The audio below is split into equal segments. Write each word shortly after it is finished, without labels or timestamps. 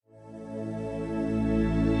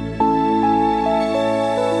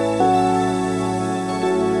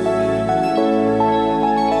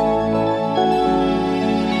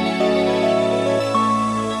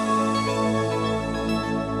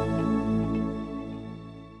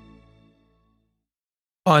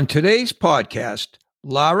On today's podcast,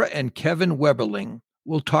 Lara and Kevin Weberling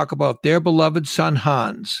will talk about their beloved son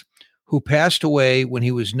Hans, who passed away when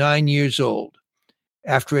he was 9 years old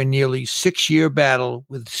after a nearly 6-year battle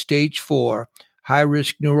with stage 4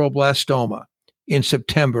 high-risk neuroblastoma in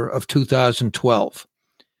September of 2012.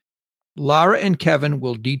 Lara and Kevin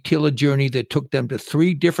will detail a journey that took them to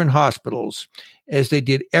 3 different hospitals as they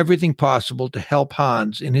did everything possible to help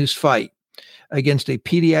Hans in his fight against a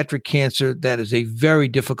pediatric cancer that is a very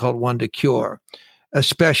difficult one to cure,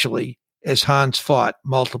 especially as Hans fought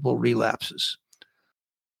multiple relapses.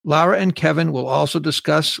 Lara and Kevin will also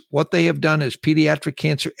discuss what they have done as pediatric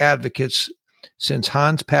cancer advocates since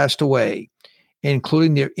Hans passed away,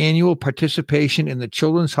 including their annual participation in the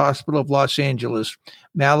Children's Hospital of Los Angeles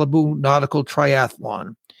Malibu Nautical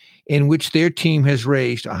Triathlon, in which their team has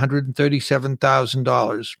raised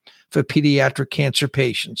 $137,000 for pediatric cancer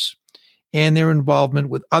patients, and their involvement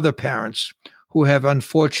with other parents who have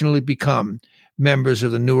unfortunately become members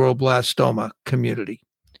of the neuroblastoma community.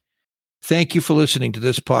 Thank you for listening to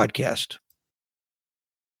this podcast.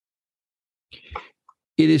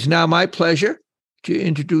 It is now my pleasure to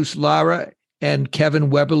introduce Lara and Kevin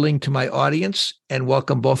Weberling to my audience and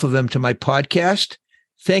welcome both of them to my podcast.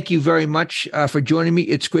 Thank you very much for joining me.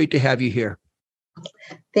 It's great to have you here.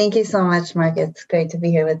 Thank you so much, Mark. It's great to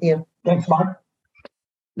be here with you. Thanks, Mark.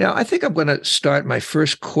 Now, I think I'm going to start my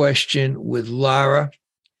first question with Lara,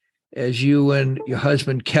 as you and your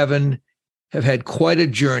husband, Kevin, have had quite a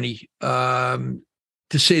journey, to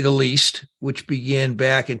say the least, which began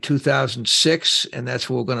back in 2006, and that's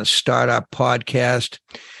where we're going to start our podcast.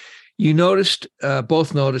 You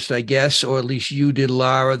both noticed, I guess, or at least you did,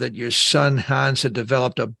 Lara, that your son Hans had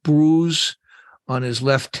developed a bruise on his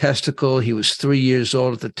left testicle. He was 3 years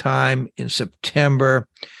old at the time in September.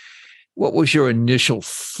 What was your initial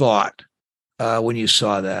thought when you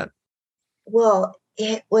saw that? Well,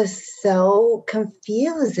 it was so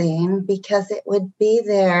confusing because it would be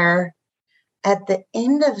there at the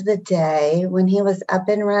end of the day when he was up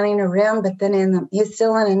and running around, but then he's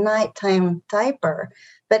still in a nighttime diaper.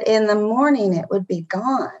 But in the morning, it would be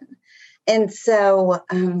gone. And so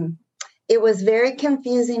it was very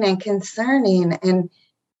confusing and concerning. And,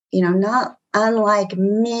 not unlike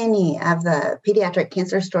many of the pediatric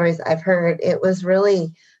cancer stories I've heard, it was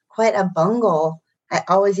really quite a bungle. I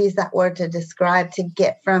always use that word to describe, to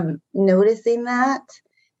get from noticing that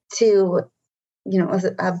to, it was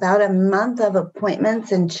about a month of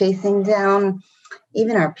appointments and chasing down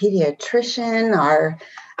even our pediatrician, our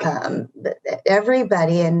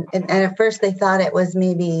everybody. And at first they thought it was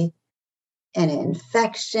maybe an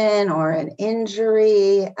infection or an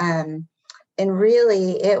injury. And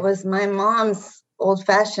really, it was my mom's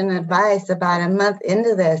old-fashioned advice about a month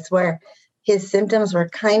into this where his symptoms were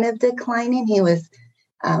kind of declining. He was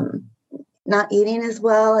not eating as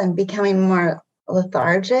well and becoming more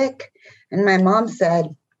lethargic. And my mom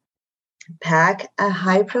said, pack a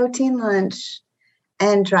high-protein lunch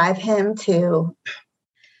and drive him to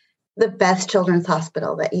the best children's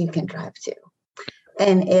hospital that you can drive to.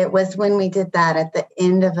 And it was when we did that at the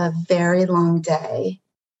end of a very long day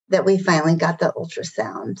that we finally got the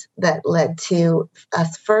ultrasound that led to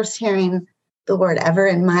us first hearing the word ever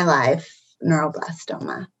in my life,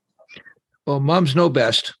 neuroblastoma. Well, moms know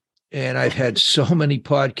best. And I've had so many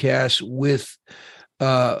podcasts with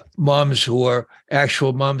moms who are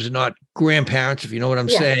actual moms and not grandparents, if you know what I'm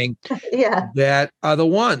saying, that are the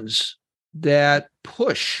ones that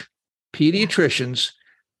push pediatricians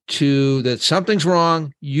to that something's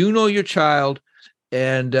wrong, your child,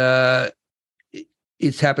 and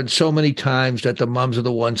it's happened so many times that the moms are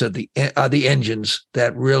the ones that are the engines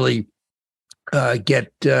that really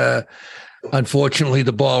get, unfortunately,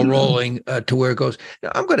 the ball rolling to where it goes. Now,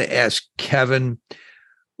 I'm going to ask Kevin,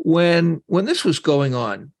 when this was going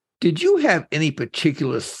on, did you have any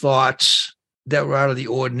particular thoughts that were out of the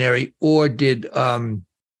ordinary, or did Lara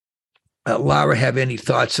have any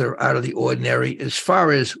thoughts that are out of the ordinary as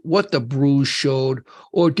far as what the bruise showed,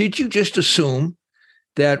 or did you just assume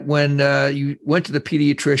that when you went to the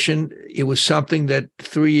pediatrician, it was something that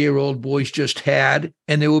 3-year-old boys just had,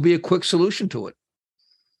 and there will be a quick solution to it?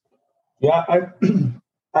 Yeah, I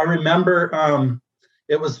remember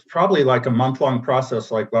it was probably like a month-long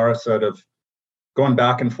process, like Lara said, of going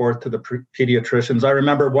back and forth to the pediatricians. I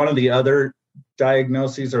remember one of the other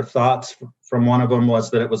diagnoses or thoughts from one of them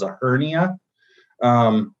was that it was a hernia.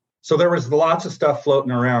 So there was lots of stuff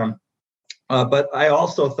floating around. But I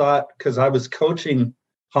also thought, because I was coaching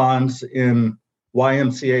Hans in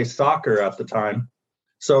YMCA soccer at the time,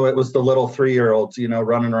 so it was the little 3-year-olds,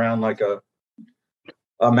 running around like a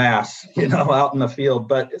a mass, out in the field.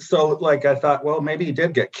 But so like, I thought, well, maybe he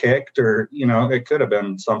did get kicked, or, it could have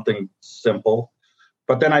been something simple.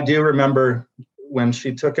 But then I do remember when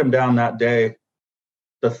she took him down that day,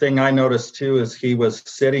 the thing I noticed too is he was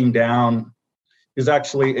sitting down. He was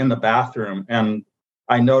actually in the bathroom, and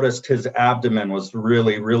I noticed his abdomen was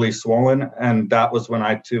really, really swollen. And that was when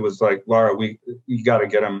I too was like, Laura, you got to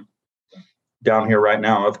get him down here right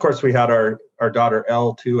now. Of course, we had our daughter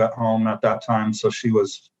Elle too at home at that time. So she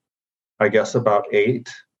was, I guess, about 8.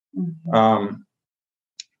 Mm-hmm.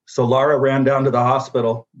 So Laura ran down to the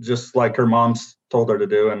hospital, just like her mom's told her to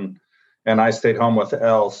do. And I stayed home with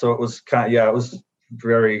Elle. So it was it was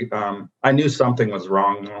very, I knew something was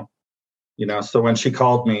wrong, so when she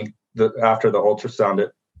called me after the ultrasound,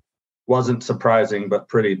 it wasn't surprising, but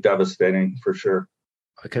pretty devastating for sure.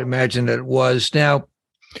 I can imagine that it was. Now,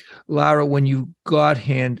 Laura, when you got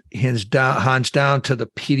Hans down to the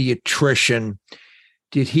pediatrician,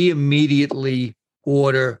 did he immediately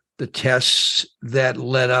order the tests that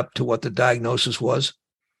led up to what the diagnosis was?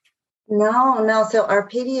 No. So our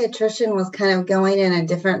pediatrician was kind of going in a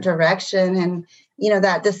different direction. And,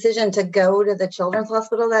 that decision to go to the children's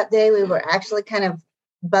hospital that day, we were actually kind of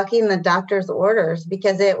bucking the doctor's orders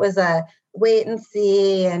because it was a wait and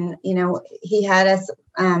see. And, he had us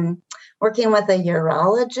working with a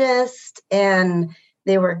urologist, and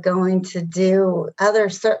they were going to do other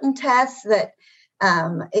certain tests that,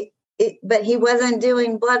 but he wasn't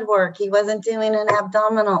doing blood work. He wasn't doing an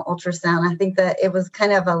abdominal ultrasound. I think that it was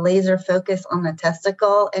kind of a laser focus on the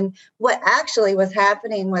testicle. And what actually was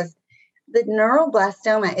happening was the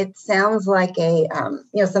neuroblastoma. It sounds like a,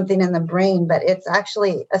 something in the brain, but it's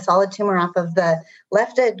actually a solid tumor off of the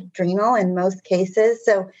left adrenal in most cases.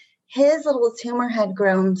 So his little tumor had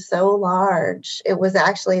grown so large. It was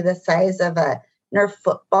actually the size of a Nerf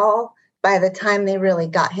football by the time they really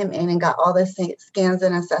got him in and got all the scans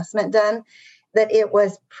and assessment done, that it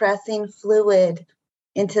was pressing fluid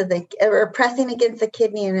pressing against the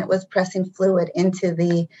kidney, and it was pressing fluid into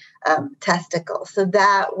the testicle. So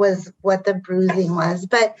that was what the bruising was.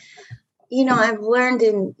 But, I've learned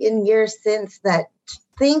in years since that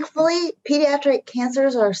thankfully pediatric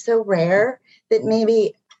cancers are so rare that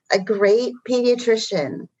maybe a great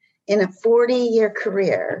pediatrician in a 40-year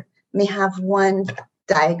career may have one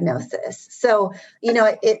diagnosis. So,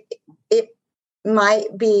 it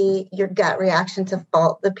might be your gut reaction to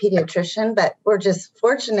fault the pediatrician, but we're just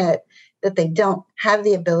fortunate that they don't have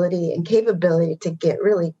the ability and capability to get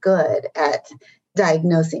really good at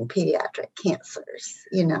diagnosing pediatric cancers.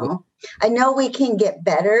 I know we can get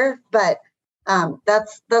better, but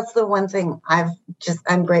that's the one thing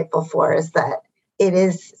I'm grateful for, is that it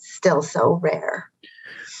is still so rare.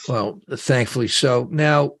 Well, thankfully so.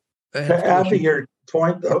 Now, to add to your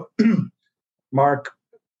point, though, Mark,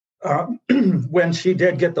 when she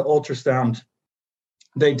did get the ultrasound,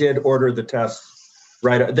 they did order the tests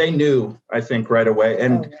right. They knew, I think, right away.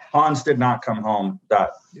 And Hans did not come home.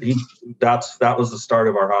 That was the start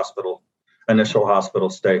of our initial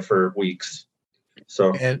hospital stay for weeks.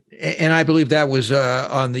 So and I believe that was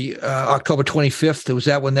on the October 25th. Was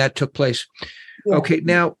that when that took place? Yeah. Okay,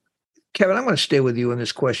 now, Kevin, I'm going to stay with you on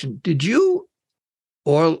this question. Did you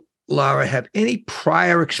or Laura have any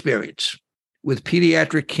prior experience with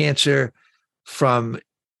pediatric cancer from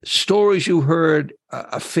stories you heard,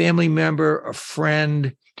 a family member, a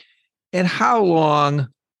friend? And how long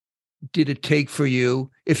did it take for you,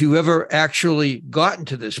 if you ever actually gotten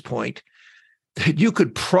to this point, that you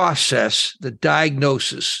could process the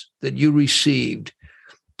diagnosis that you received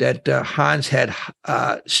that Hans had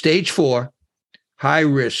stage 4, high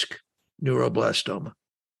risk neuroblastoma?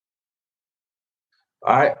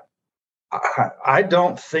 I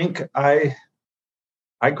don't think I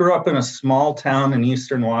grew up in a small town in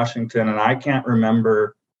Eastern Washington, and I can't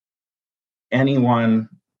remember anyone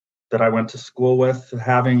that I went to school with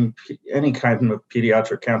having any kind of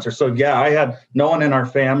pediatric cancer. So yeah, I had no one in our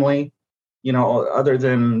family, other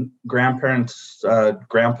than grandparents.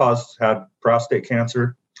 Grandpa's had prostate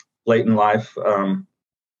cancer late in life.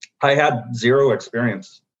 I had zero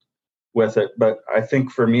experience with it, but I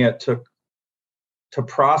think for me, it took to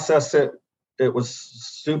process it. It was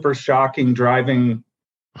super shocking driving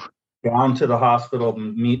down to the hospital to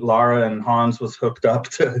meet Laura, and Hans was hooked up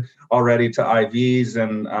already to IVs,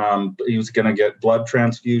 and he was going to get blood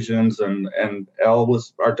transfusions, and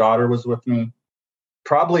our daughter was with me.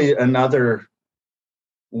 Probably another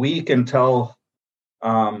week until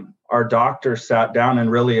our doctor sat down and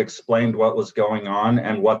really explained what was going on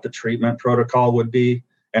and what the treatment protocol would be,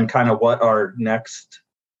 and kind of what our next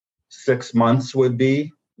 6 months would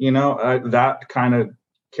be. That kind of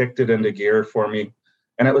kicked it into gear for me.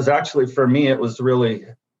 And it was actually, for me, it was really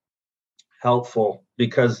helpful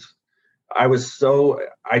because I was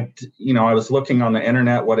looking on the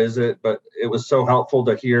internet, what is it? But it was so helpful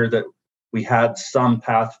to hear that we had some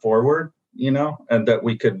path forward, and that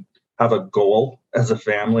we could have a goal as a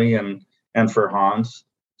family and for Hans.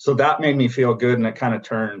 So that made me feel good. And it kind of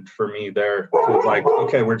turned for me there to like,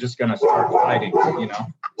 okay, we're just going to start fighting,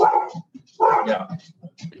 Yeah.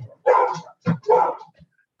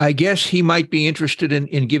 I guess he might be interested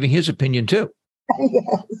in giving his opinion too.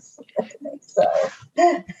 Yes, I think so.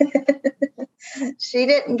 She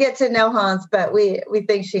didn't get to know Hans, but we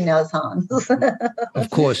think she knows Hans. Of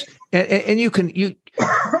course, and you can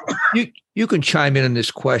chime in on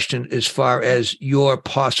this question as far as your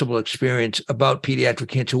possible experience about pediatric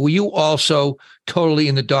cancer. Were you also totally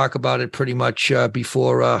in the dark about it pretty much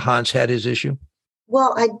before Hans had his issue?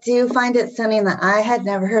 Well, I do find it stunning that I had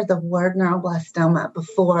never heard the word neuroblastoma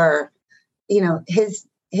before, his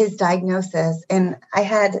diagnosis. And I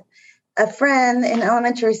had a friend in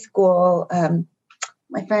elementary school,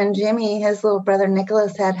 my friend Jimmy, his little brother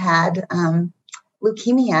Nicholas had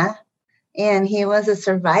leukemia, and he was a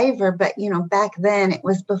survivor. But, back then it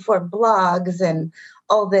was before blogs and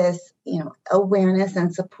all this, awareness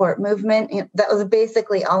and support movement. That was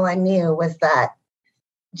basically all I knew, was that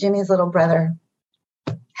Jimmy's little brother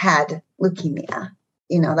had leukemia.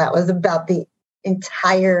 That was about the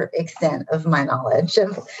entire extent of my knowledge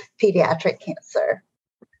of pediatric cancer.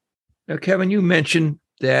 Now, Kevin, you mentioned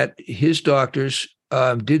that his doctors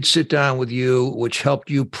did sit down with you, which helped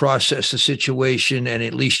you process the situation, and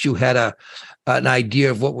at least you had an idea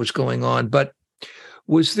of what was going on. But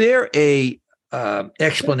was there a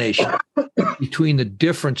explanation between the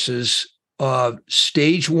differences of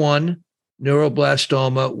stage 1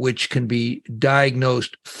 neuroblastoma, which can be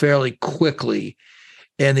diagnosed fairly quickly,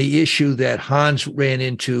 and the issue that Hans ran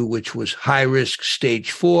into, which was high-risk stage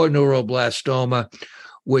 4 neuroblastoma,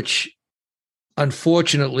 which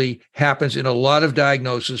unfortunately happens in a lot of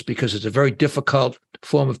diagnoses because it's a very difficult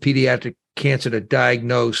form of pediatric cancer to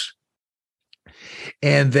diagnose,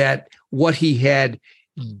 and that what he had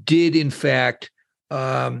did, in fact,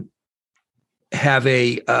 have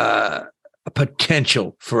a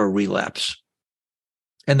potential for a relapse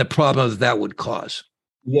and the problem that would cause?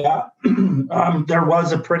 Yeah, there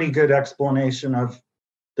was a pretty good explanation of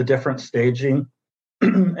the different staging.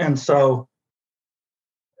 And so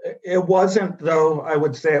it wasn't, though, I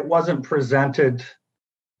would say it wasn't presented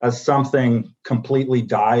as something completely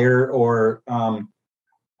dire, or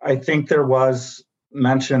I think there was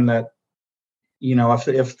mention that,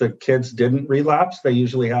 if the kids didn't relapse, they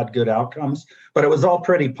usually had good outcomes, but it was all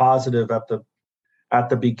pretty positive at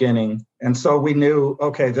the beginning. And so we knew,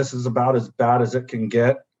 okay, this is about as bad as it can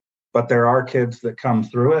get, but there are kids that come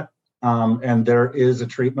through it, and there is a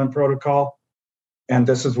treatment protocol, and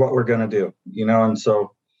this is what we're going to do,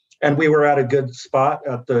 and we were at a good spot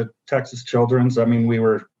at the Texas Children's. I mean, we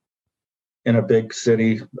were in a big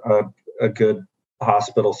city, a good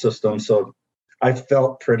hospital system. So I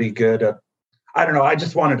felt pretty good I don't know, I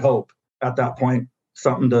just wanted hope at that point,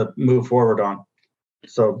 something to move forward on.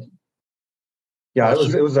 So yeah,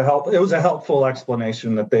 it was a helpful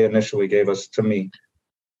explanation that they initially gave us, to me.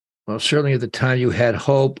 Well, certainly at the time you had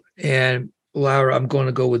hope. And Laura, I'm going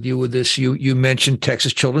to go with you with this. You mentioned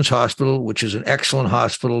Texas Children's Hospital, which is an excellent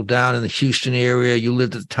hospital down in the Houston area. You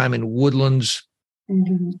lived at the time in Woodlands.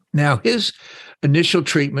 Mm-hmm. Now, his initial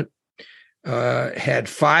treatment had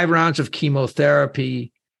 5 rounds of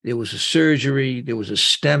chemotherapy. There was a surgery. There was a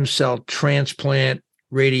stem cell transplant,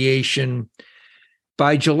 radiation.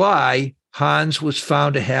 By July, Hans was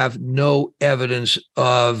found to have no evidence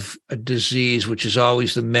of a disease, which is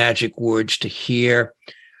always the magic words to hear.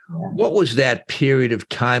 What was that period of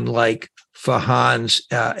time like for Hans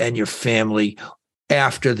and your family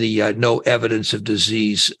after the no evidence of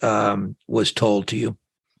disease was told to you?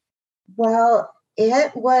 Well,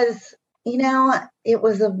 it was, it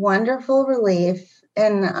was a wonderful relief.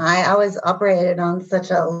 And I always operated on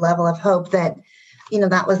such a level of hope that,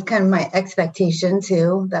 that was kind of my expectation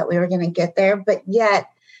too, that we were going to get there. But yet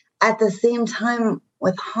at the same time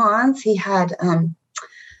with Hans, he had a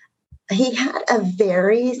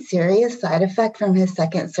very serious side effect from his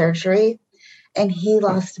second surgery, and he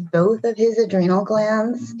lost both of his adrenal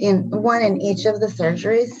glands, one in each of the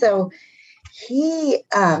surgeries. So he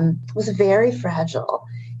was very fragile.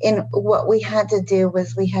 And what we had to do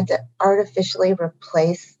was we had to artificially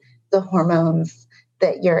replace the hormones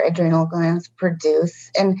that your adrenal glands produce.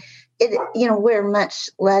 And we're much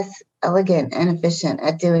less elegant and efficient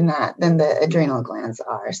at doing that than the adrenal glands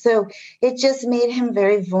are. So it just made him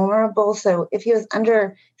very vulnerable. So if he was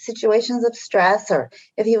under situations of stress, or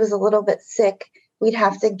if he was a little bit sick, we'd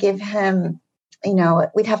have to give him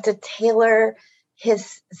we'd have to tailor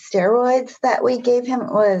his steroids that we gave him.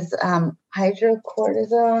 It was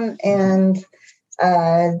hydrocortisone and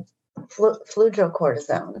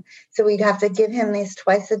fludrocortisone. So we'd have to give him these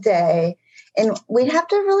twice a day. And we'd have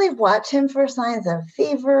to really watch him for signs of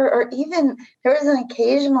fever, or even there was an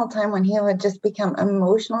occasional time when he would just become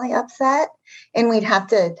emotionally upset, and we'd have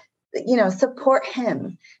to, support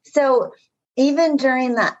him. So even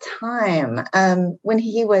during that time, when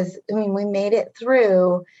we made it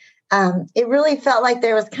through, it really felt like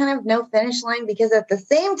there was kind of no finish line, because at the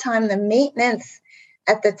same time, the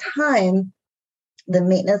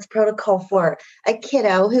maintenance protocol for a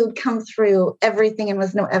kiddo who'd come through everything and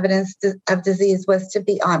was no evidence of disease was to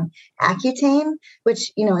be on Accutane, which,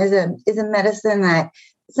 is a medicine that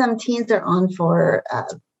some teens are on for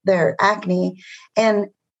their acne. And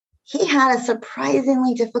he had a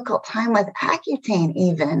surprisingly difficult time with Accutane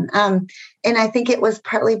even. And I think it was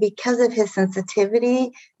partly because of his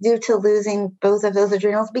sensitivity due to losing both of those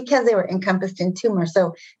adrenals, because they were encompassed in tumor.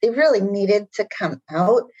 So they really needed to come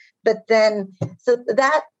out. But then, so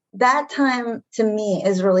that time to me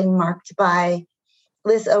is really marked by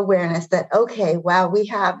this awareness that, okay, wow, we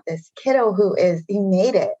have this kiddo he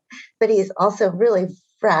made it, but he's also really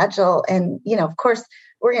fragile. And, of course,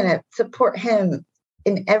 we're going to support him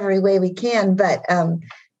in every way we can, but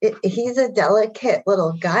he's a delicate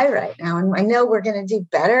little guy right now. And I know we're going to do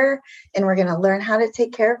better, and we're going to learn how to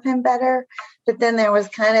take care of him better. But then there was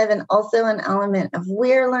kind of also an element of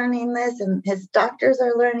we're learning this, and his doctors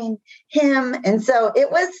are learning him. And so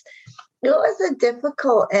it was a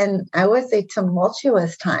difficult and I would say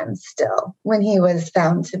tumultuous time still when he was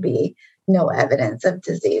found to be no evidence of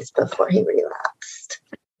disease before he relapsed.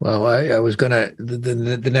 Well, I was going to,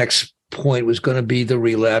 the next point was going to be the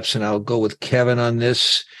relapse, and I'll go with Kevin on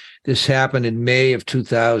this. This happened in May of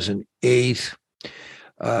 2008.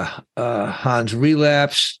 Hans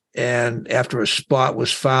relapsed, and after a spot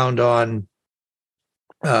was found on,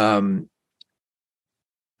 I'm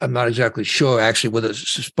not exactly sure actually whether a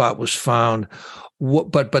spot was found,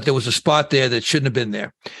 but there was a spot there that shouldn't have been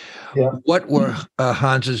there. Yeah. What were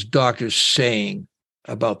Hans's doctors saying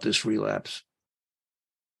about this relapse?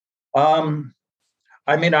 I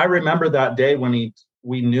remember that day when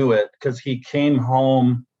we knew it, because he came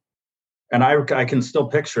home, and I can still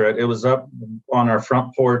picture it. It was up on our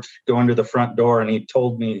front porch going to the front door, and he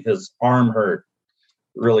told me his arm hurt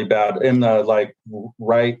really bad in the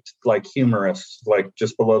right humerus,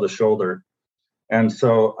 just below the shoulder. And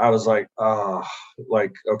so I was like,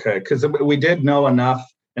 okay, because we did know enough,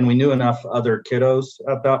 and we knew enough other kiddos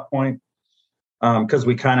at that point, because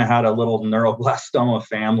we kind of had a little neuroblastoma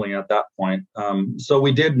family at that point. So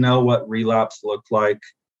we did know what relapse looked like.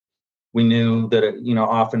 We knew that it,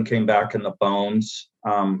 often came back in the bones.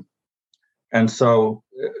 And so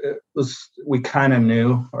we kind of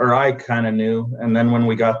knew, or I kind of knew. And then when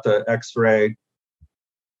we got the x-ray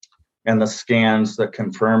and the scans that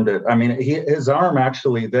confirmed it, his arm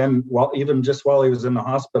actually then, even just while he was in the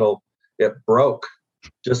hospital, it broke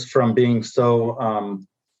just from being so,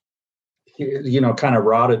 kind of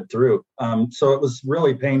rotted through. So it was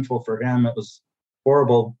really painful for him. It was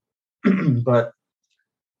horrible. But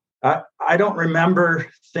I don't remember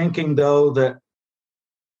thinking, though, that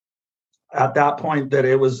at that point that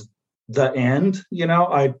it was the end.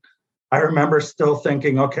 I remember still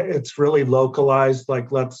thinking, okay, it's really localized.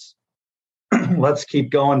 Let's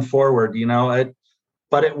keep going forward.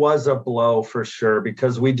 But it was a blow for sure,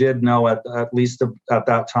 because we did know at least at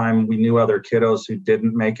that time, we knew other kiddos who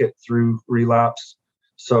didn't make it through relapse.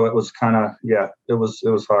 So it was kind of, it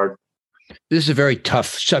was hard. This is a very tough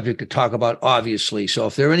subject to talk about, obviously. So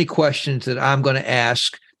if there are any questions that I'm going to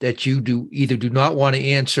ask that you either do not want to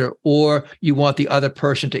answer or you want the other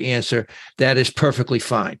person to answer, that is perfectly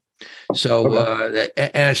fine. So,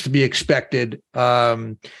 and it's to be expected.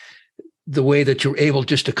 The way that you're able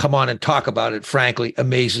just to come on and talk about it, frankly,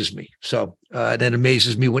 amazes me. So and it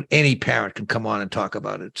amazes me when any parent can come on and talk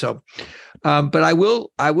about it. So, but I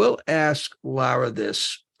will ask Lara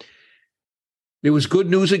this. There was good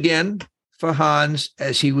news again for Hans,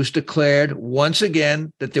 as he was declared once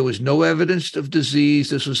again that there was no evidence of disease.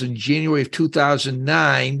 This was in January of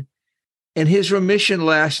 2009, and his remission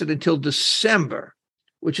lasted until December,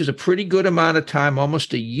 which is a pretty good amount of time,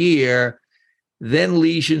 almost a year. Then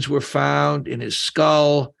lesions were found in his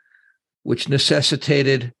skull, which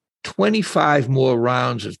necessitated 25 more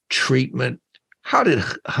rounds of treatment. How did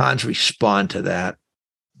Hans respond to that?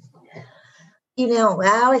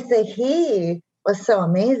 I always say he was so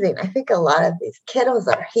amazing. I think a lot of these kiddos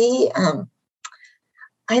are.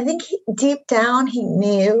 I think deep down he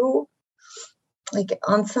knew,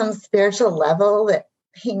 on some spiritual level, that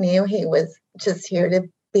he knew he was just here to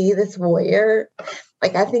be this warrior.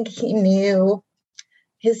 Like, I think he knew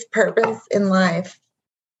his purpose in life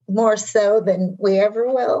more so than we ever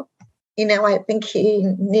will. I think he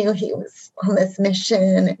knew he was on this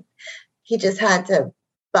mission. He just had to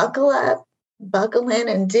buckle up, buckle in,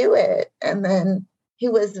 and do it. And then he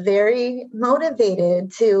was very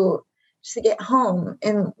motivated to get home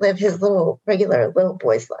and live his regular little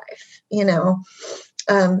boy's life,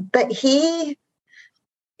 But he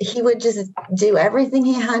would just do everything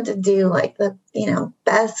he had to do, like the,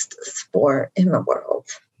 best sport in the world,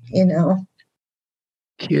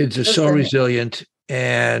 Kids are so resilient.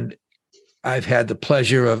 And I've had the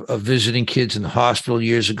pleasure of visiting kids in the hospital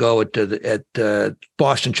years ago at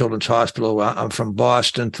Boston Children's Hospital. I'm from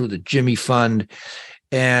Boston, through the Jimmy Fund.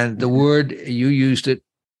 And the word, you used it,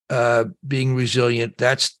 being resilient,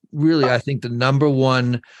 that's really, I think, the number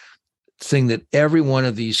one thing that every one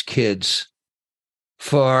of these kids,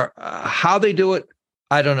 for how they do it,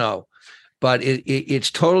 I don't know. But it's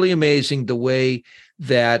totally amazing the way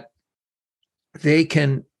that they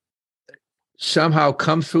can somehow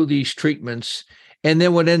come through these treatments. And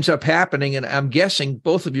then what ends up happening, and I'm guessing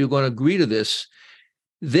both of you are going to agree to this,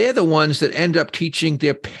 they're the ones that end up teaching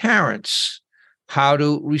their parents how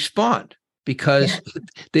to respond, because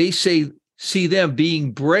they see them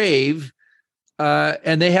being brave,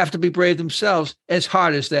 and they have to be brave themselves, as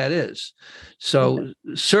hard as that is. So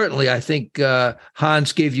certainly, I think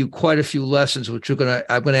Hans gave you quite a few lessons, which I'm going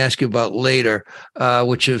to ask you about later,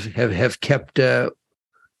 which have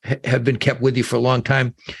been kept with you for a long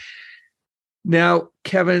time. Now,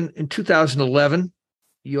 Kevin, in 2011,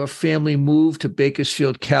 your family moved to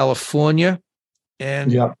Bakersfield, California,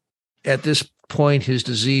 and at this point, his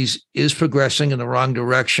disease is progressing in the wrong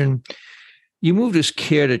direction. You moved his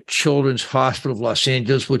care to Children's Hospital of Los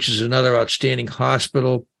Angeles, which is another outstanding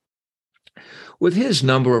hospital. With his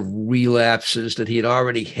number of relapses that he had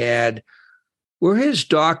already had, were his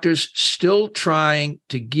doctors still trying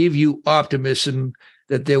to give you optimism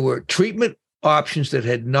that there were treatment options that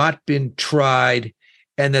had not been tried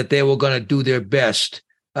and that they were going to do their best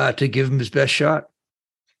to give him his best shot?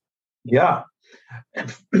 Yeah.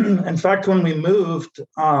 In fact, when we moved,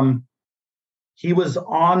 he was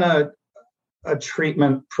on a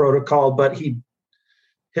treatment protocol, but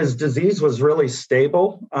his disease was really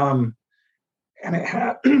stable. And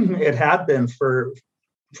it had been for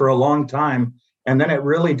a long time. And then it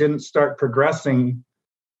really didn't start progressing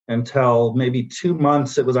until maybe 2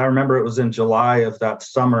 months. I remember it was in July of that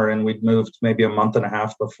summer, and we'd moved maybe a month and a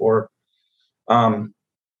half before.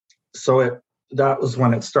 So that was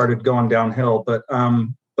when it started going downhill.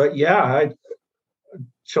 But yeah,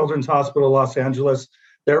 Children's Hospital Los Angeles,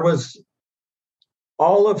 there was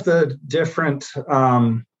all of the different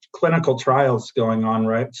clinical trials going on,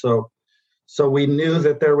 right? So we knew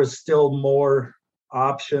that there was still more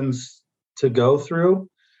options to go through.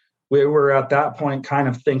 We were at that point kind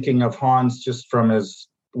of thinking of Hans just from his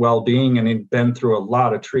well-being, and he'd been through a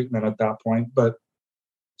lot of treatment at that point. But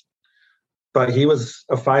he was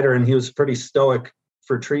a fighter, and he was pretty stoic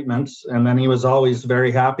for treatments. And then he was always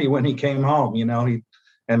very happy when he came home,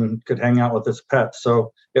 and could hang out with his pets.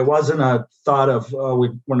 So it wasn't a thought of,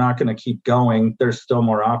 we're not going to keep going. There's still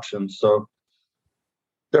more options. So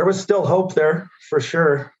there was still hope there for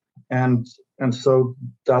sure. And so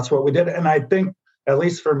that's what we did. And I think, at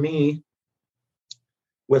least for me,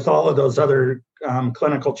 with all of those other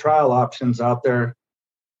clinical trial options out there,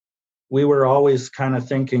 we were always kind of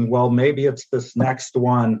thinking, well, maybe it's this next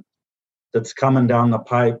one that's coming down the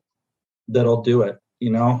pipe that'll do it,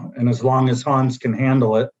 and as long as Hans can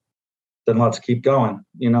handle it, then let's keep going,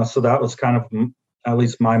 so that was kind of at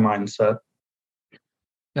least my mindset.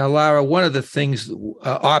 Now, Lara, one of the things,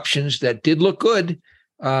 options that did look good,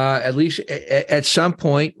 at least at some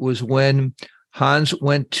point, was when Hans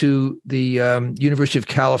went to the University of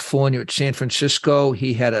California at San Francisco.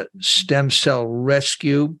 He had a stem cell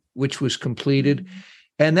rescue, which was completed,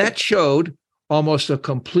 and that showed almost a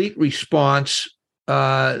complete response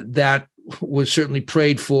that was certainly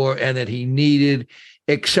prayed for and that he needed,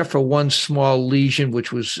 except for one small lesion,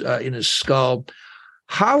 which was in his skull.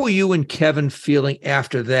 How are you and Kevin feeling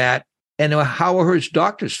after that? And how are his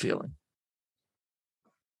doctors feeling?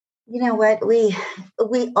 You know what? We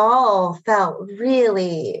all felt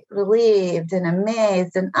really relieved and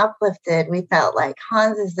amazed and uplifted. We felt like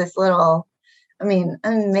Hans is this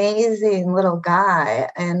amazing little guy.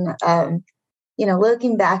 And,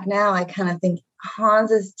 looking back now, I kind of think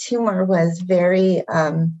Hans's tumor was very,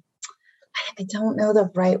 I don't know the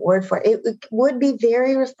right word for it. It would be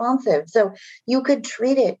very responsive. So you could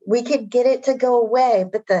treat it. We could get it to go away.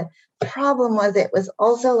 But the problem was it was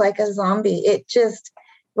also like a zombie.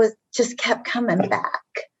 was just kept coming back,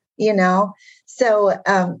 So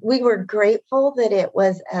we were grateful that it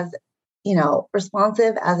was as,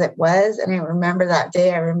 responsive as it was. And I remember that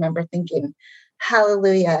day, I remember thinking,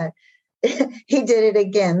 hallelujah, he did it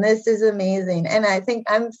again. This is amazing. And I think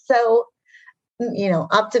I'm so,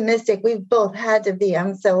 optimistic. We've both had to be.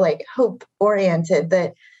 I'm so hope oriented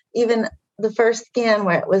that even the first scan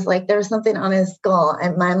where it was like there was something on his skull,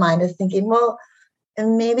 and my mind is thinking, well,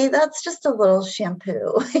 and maybe that's just a little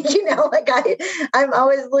shampoo, I'm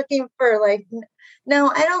always looking for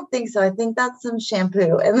no, I don't think so. I think that's some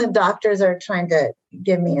shampoo. And the doctors are trying to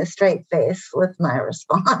give me a straight face with my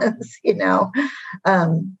response,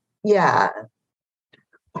 Yeah.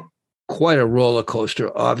 Quite a roller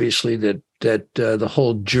coaster, obviously, that the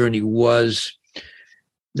whole journey was.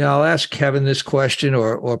 Now, I'll ask Kevin this question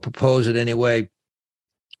or propose it anyway.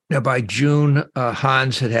 Now, by June,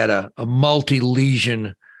 Hans had a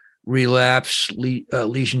multi-lesion relapse.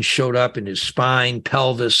 Lesions showed up in his spine,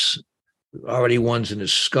 pelvis, already ones in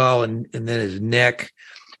his skull, and then his neck.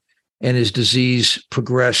 And his disease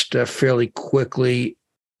progressed fairly quickly.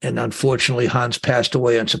 And unfortunately, Hans passed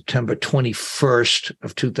away on September 21st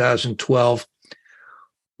of 2012.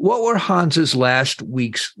 What were Hans's last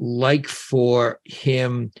weeks like for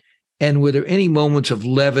him? And were there any moments of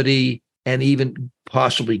levity and even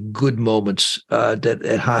possibly good moments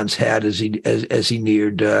that Hans had as he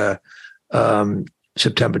neared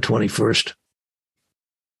September 21st?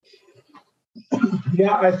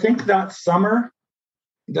 Yeah, I think that summer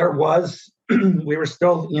there was, we were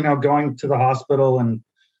still, going to the hospital and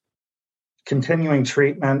continuing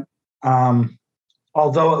treatment.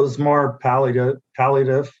 Although it was more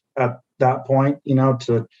palliative at that point,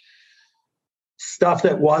 to stuff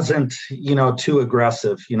that wasn't, too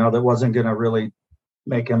aggressive, that wasn't going to really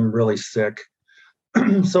make him really sick.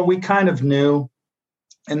 So we kind of knew.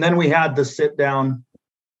 And then we had the sit down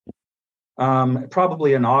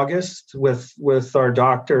probably in August with our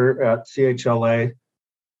doctor at CHLA.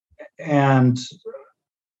 And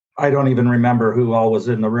I don't even remember who all was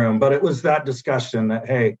in the room, but it was that discussion that,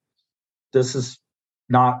 hey, this is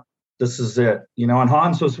it, and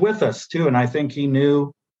Hans was with us too. And I think he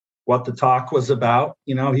knew what the talk was about.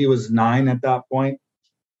 He was 9 at that point.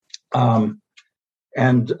 And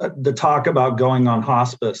the talk about going on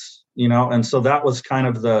hospice, and so that was kind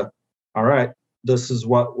of all right, this is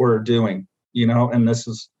what we're doing, and this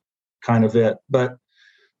is kind of it. But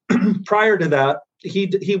prior to that,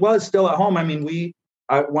 he was still at home. I mean,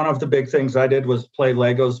 one of the big things I did was play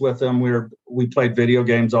Legos with him. We played video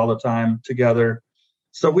games all the time together.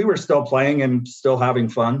 So we were still playing and still having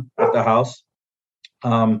fun at the house.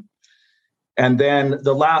 And then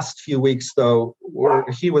the last few weeks, though,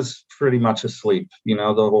 he was pretty much asleep, the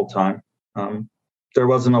whole time. There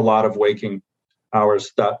wasn't a lot of waking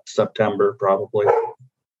hours that September, probably,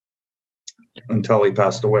 until he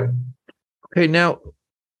passed away. Okay, now,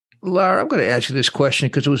 Lara, I'm going to ask you this question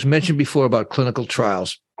because it was mentioned before about clinical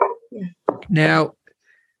trials. Yeah. Now,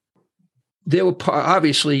 there were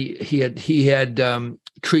obviously he had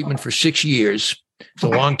treatment for 6 years. It's a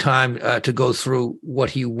long time to go through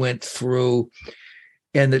what he went through,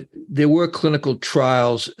 and there were clinical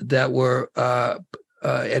trials that were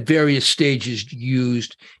at various stages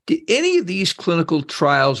used. Did any of these clinical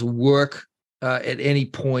trials work at any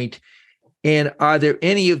point? And are there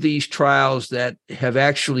any of these trials that have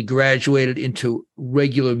actually graduated into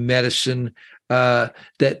regular medicine that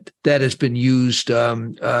has been used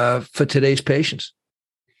for today's patients?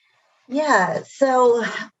 Yeah, so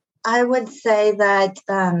I would say that,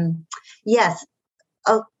 yes,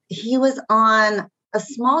 he was on a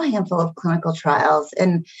small handful of clinical trials,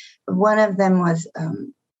 and one of them was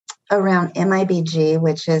around MIBG,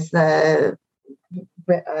 which is the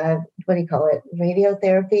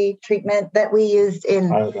radiotherapy treatment that we used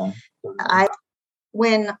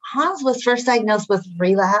when Hans was first diagnosed with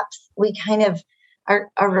relapse. We kind of,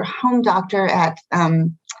 our home doctor at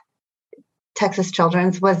Texas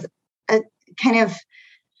Children's was kind of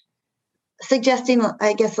suggesting,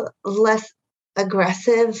 I guess, less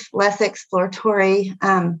aggressive, less exploratory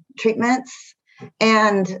treatments.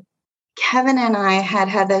 And Kevin and I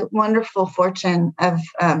had the wonderful fortune of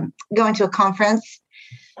going to a conference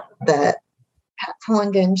that Pat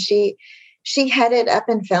Fullingan, she headed up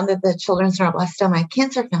and founded the Children's Neuroblastoma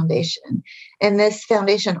Cancer Foundation. And this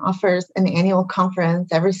foundation offers an annual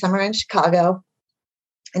conference every summer in Chicago.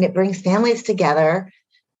 And it brings families together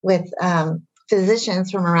with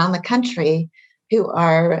physicians from around the country who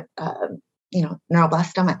are,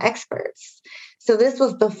 neuroblastoma experts. So this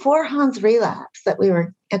was before Hans' relapse that we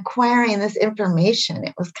were acquiring this information.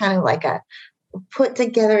 It was kind of like a put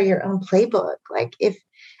together your own playbook. Like if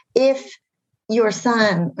your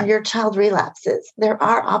son or your child relapses, there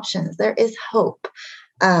are options. There is hope.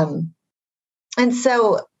 And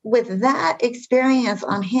so with that experience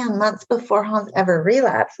on hand months before Hans ever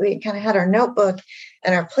relapsed, we kind of had our notebook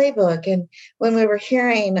and our playbook. And when we were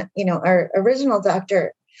hearing, our original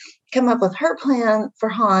doctor come up with her plan for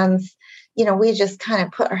Hans, we just kind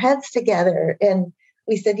of put our heads together and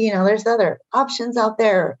we said, there's other options out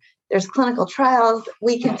there. There's clinical trials.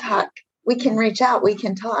 We can talk. We can reach out. We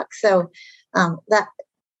can talk. So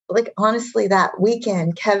honestly, that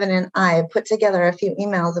weekend, Kevin and I put together a few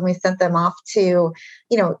emails and we sent them off to,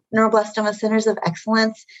 Neuroblastoma Centers of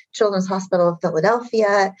Excellence, Children's Hospital of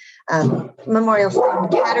Philadelphia, Memorial Sloan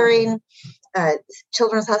Kettering,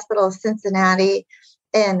 Children's Hospital of Cincinnati,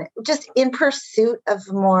 and just in pursuit of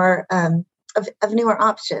more of newer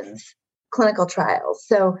options, clinical trials.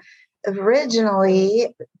 So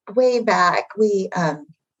originally, way back, we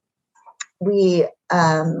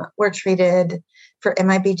were treated for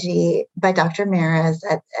MIBG by Dr. Maris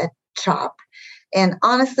at CHOP. And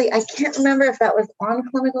honestly, I can't remember if that was on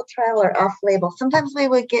clinical trial or off label. Sometimes we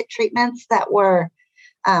would get treatments that were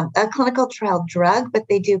a clinical trial drug, but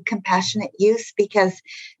they do compassionate use because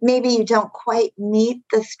maybe you don't quite meet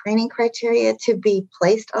the screening criteria to be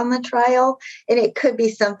placed on the trial. And it could be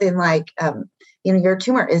something like, your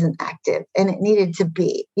tumor isn't active and it needed to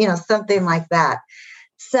be, something like that.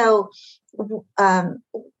 So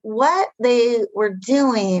what they were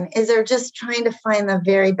doing is they're just trying to find the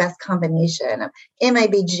very best combination of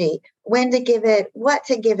MIBG, when to give it, what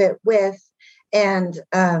to give it with, and,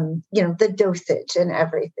 the dosage and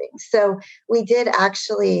everything. So we did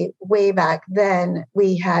actually, way back then,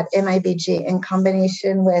 we had MIBG in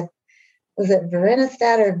combination with, was it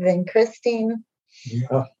vorinostat or vincristine?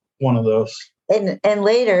 Yeah, one of those. And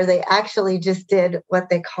later they actually just did what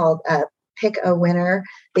they called pick a winner.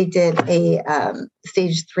 They did a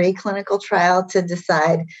stage 3 clinical trial to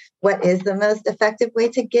decide what is the most effective way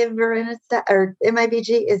to give vorinostat or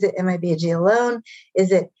MIBG. Is it MIBG alone?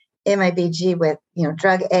 Is it MIBG with,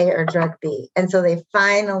 drug A or drug B? And so they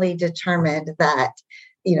finally determined that,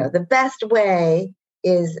 the best way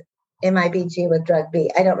is MIBG with drug B.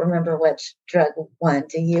 I don't remember which drug won.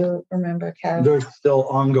 Do you remember, Kev? There's still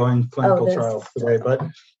ongoing clinical trials today, but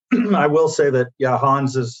I will say that,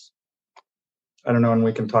 Hans is, I don't know, and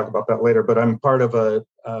we can talk about that later, but I'm part of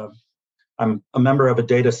I'm a member of a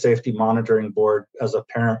data safety monitoring board as a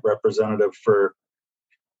parent representative for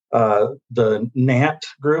the NANT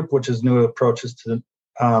group, which is New Approaches to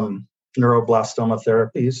Neuroblastoma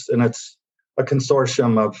Therapies. And it's a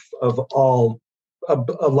consortium of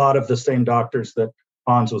a lot of the same doctors that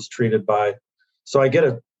Hans was treated by. So I get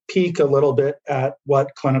a peek a little bit at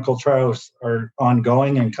what clinical trials are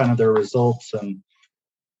ongoing and kind of their results. And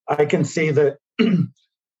I can see that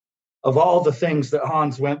of all the things that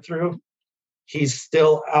Hans went through, he's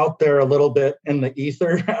still out there a little bit in the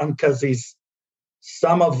ether because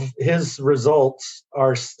some of his results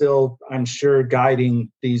are still, I'm sure,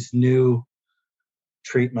 guiding these new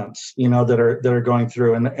treatments, that are going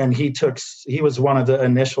through. And he was one of the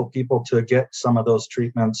initial people to get some of those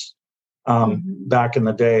treatments back in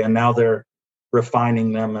the day, and now they're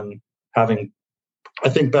refining them and having, I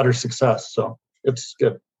think, better success. So it's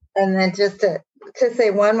good. And then just to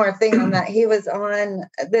say one more thing on that, he was on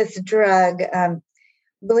this drug, I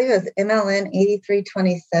believe it was MLN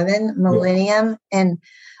 8327 Millennium. And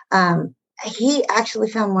he actually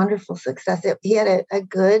found wonderful success. He had a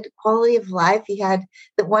good quality of life. He had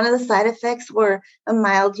one of the side effects were a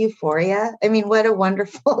mild euphoria. I mean, what a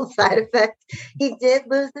wonderful side effect. He did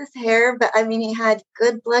lose his hair, but he had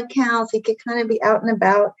good blood counts. He could kind of be out and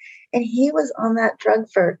about. And he was on that drug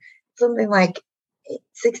for something like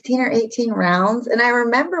 16 or 18 rounds. And I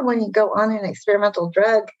remember when you go on an experimental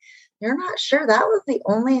drug, you're not sure that was the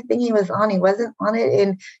only thing he was on. He wasn't on it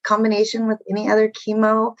in combination with any other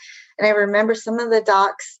chemo. And I remember some of the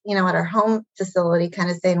docs, at our home facility kind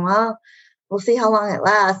of saying, well, we'll see how long it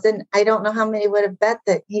lasts. And I don't know how many would have bet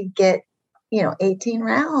that he'd get, 18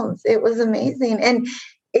 rounds. It was amazing. And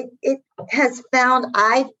it has found,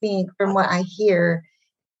 I think, from what I hear,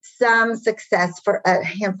 some success for a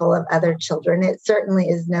handful of other children. It certainly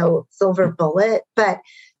is no silver bullet, but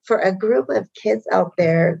for a group of kids out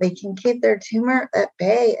there, they can keep their tumor at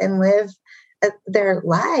bay and live their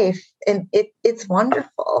life. And it's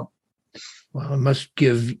wonderful. Well, it must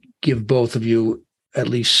give both of you at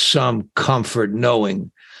least some comfort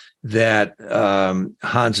knowing that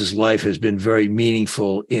Hans's life has been very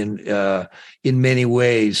meaningful in many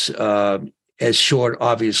ways, as short,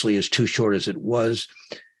 obviously, as too short as it was.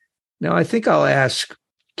 Now, I think I'll ask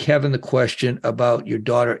Kevin the question about your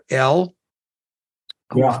daughter, Elle.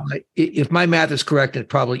 Yeah. If my math is correct, it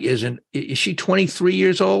probably isn't. Is she 23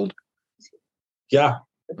 years old? Yeah.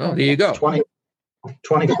 Oh, there you go.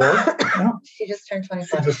 24? No. She just turned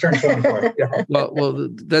 24. She just turned 24. Yeah. Well,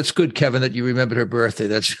 that's good, Kevin, that you remembered her birthday.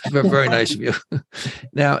 That's very nice of you.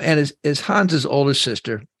 Now, and as Hans's older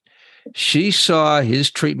sister, she saw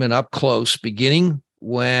his treatment up close, beginning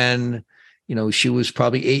when, she was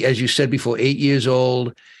probably 8, as you said before, 8 years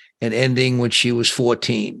old, and ending when she was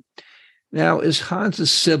 14. Now, as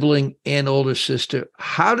Hans's sibling and older sister,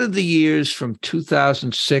 how did the years from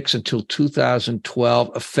 2006 until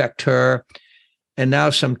 2012 affect her? And now,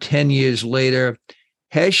 some 10 years later,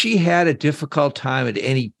 has she had a difficult time at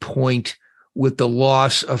any point with the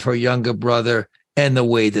loss of her younger brother and the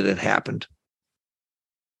way that it happened?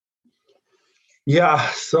 Yeah.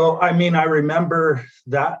 So, I remember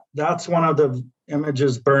that's one of the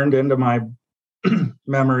images burned into my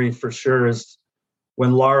memory for sure, is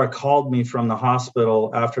when Laura called me from the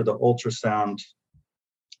hospital after the ultrasound,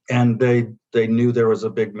 and they knew there was a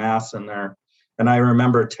big mass in there. And I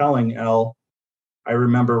remember telling Elle, I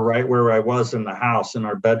remember right where I was in the house in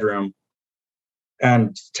our bedroom,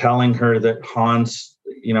 and telling her that Hans,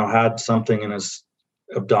 had something in his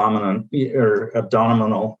abdominal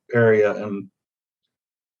area, and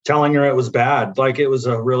telling her it was bad. Like, it was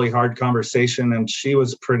a really hard conversation, and she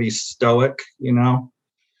was pretty stoic,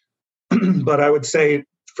 But I would say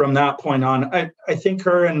from that point on, I think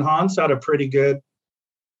her and Hans had a pretty good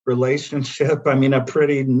relationship. A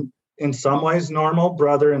pretty, in some ways, normal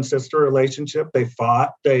brother and sister relationship. They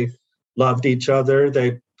fought, they loved each other.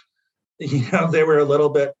 They were a little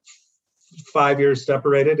bit 5 years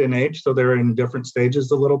separated in age, so they're in different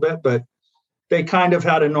stages a little bit, but they kind of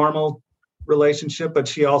had a normal relationship. But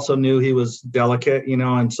she also knew he was delicate,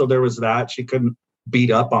 and so there was that. She couldn't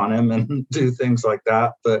beat up on him and do things like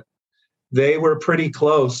that, but they were pretty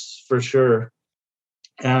close for sure.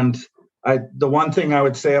 And the one thing I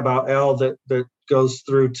would say about Elle that goes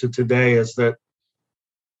through to today is that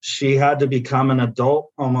she had to become an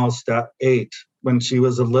adult almost at 8 when she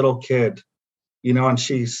was a little kid, and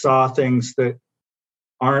she saw things that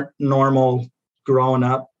aren't normal growing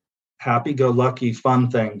up, happy-go-lucky, fun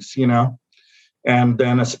things, And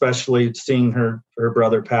then especially seeing her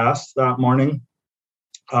brother pass that morning,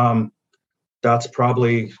 that's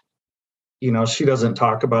probably, she doesn't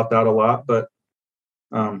talk about that a lot, but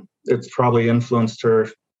it's probably influenced her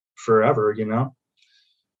forever,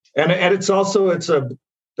 And it's also,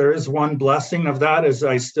 there is one blessing of that, as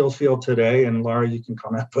I still feel today, and Laura, you can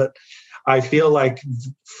comment, but I feel like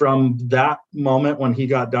from that moment when he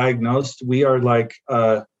got diagnosed, we are like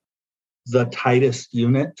the tightest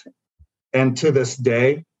unit. And to this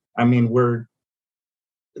day,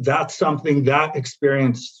 that's something, that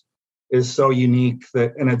experience is so unique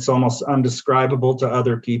and it's almost undescribable to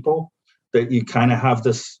other people, that you kind of have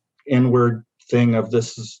this inward thing of,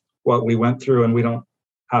 this is what we went through, and we don't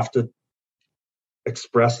have to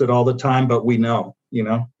express it all the time, but we know,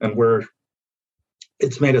 and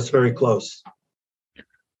it's made us very close.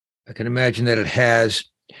 I can imagine that it has.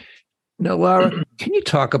 Now, Laura, can you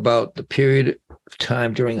talk about the period of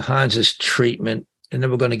time during Hans's treatment, and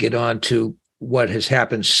then we're going to get on to what has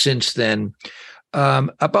happened since then,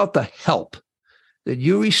 about the help that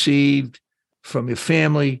you received from your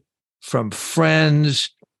family, from friends,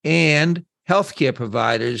 and healthcare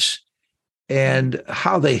providers, and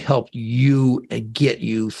how they helped you and get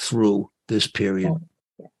you through this period?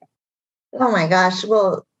 Oh my gosh.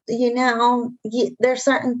 Well, there's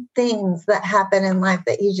certain things that happen in life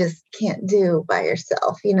that you just can't do by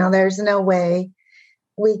yourself. There's no way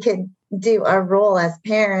we could do our role as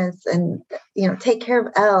parents and, take care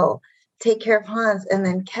of Elle, take care of Hans. And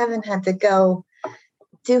then Kevin had to go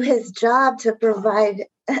do his job to provide,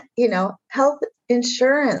 health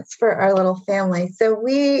insurance for our little family. So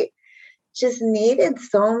we just needed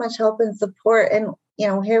so much help and support. And,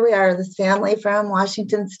 here we are, this family from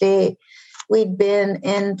Washington State. We'd been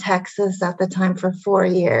in Texas at the time for 4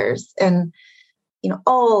 years, and,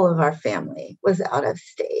 all of our family was out of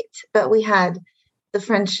state, but we had the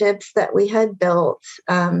friendships that we had built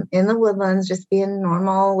in the Woodlands, just being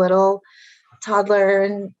normal little toddler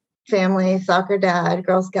and family, soccer dad,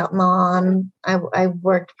 Girl Scout mom. I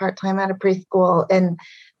worked part-time at a preschool, and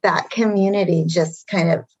that community just kind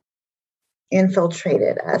of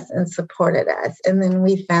infiltrated us and supported us. And then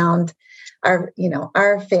we found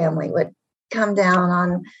our family would come down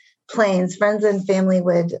on planes. Friends and family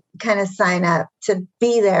would kind of sign up to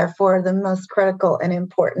be there for the most critical and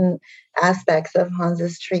important aspects of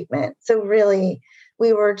Hans's treatment. So really,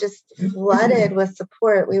 we were just flooded with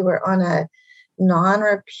support. We were on a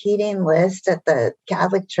non-repeating list at the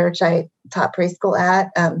Catholic church I taught preschool at.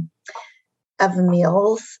 of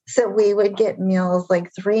meals. So we would get meals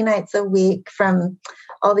like 3 nights a week from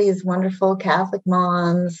all these wonderful Catholic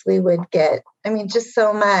moms. We would get, just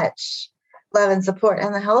so much love and support.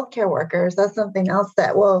 And the healthcare workers, that's something else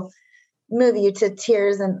that will move you to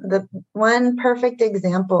tears. And the one perfect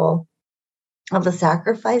example of the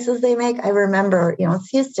sacrifices they make, I remember, it's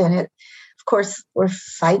Houston. Of course, we're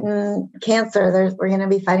fighting cancer. We're going to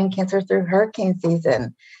be fighting cancer through hurricane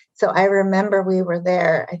season. So I remember we were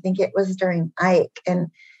there. I think it was during Ike, and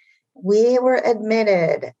we were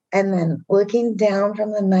admitted, and then looking down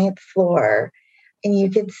from the 9th floor, and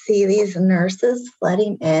you could see these nurses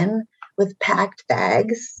flooding in with packed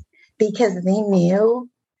bags because they knew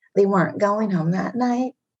they weren't going home that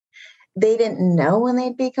night. They didn't know when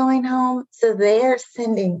they'd be going home. So they are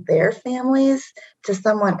sending their families to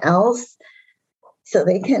someone else so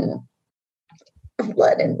they can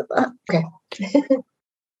flood into them. Okay.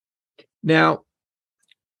 Now,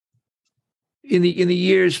 in the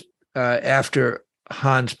years after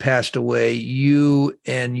Hans passed away, you,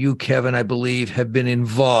 Kevin, I believe, have been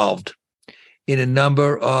involved in a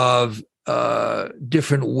number of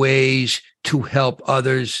different ways to help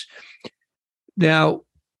others. Now,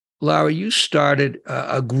 Lara, you started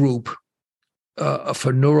a group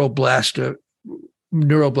for neuroblastoma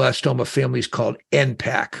families called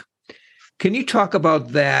NPAC. Can you talk about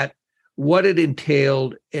that, what it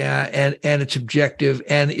entailed, and its objective,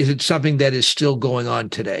 and is it something that is still going on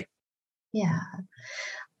today? Yeah.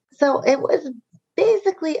 So it was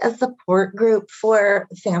basically a support group for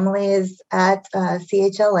families at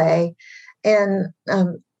CHLA. And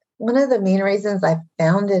one of the main reasons I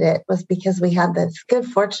founded it was because we had this good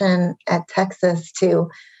fortune at Texas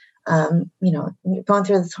to, going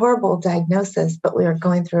through this horrible diagnosis, but we were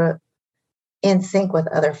going through it in sync with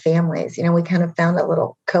other families. We kind of found a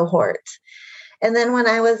little cohort. And then when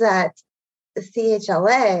I was at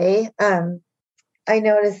CHLA, I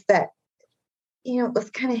noticed that, it was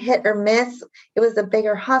kind of hit or miss. It was a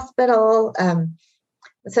bigger hospital.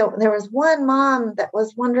 So there was one mom that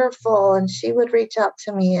was wonderful, and she would reach out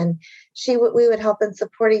to me, and we would help and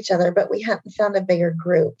support each other, but we hadn't found a bigger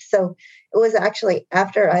group. So it was actually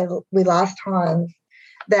after we lost Hans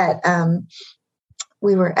that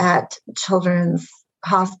we were at Children's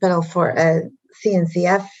Hospital for a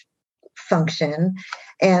CNCF function.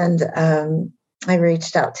 And I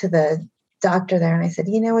reached out to the doctor there and I said,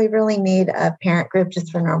 we really need a parent group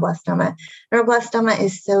just for neuroblastoma. Neuroblastoma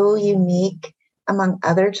is so unique among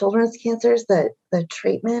other children's cancers that the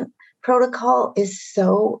treatment protocol is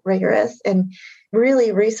so rigorous, and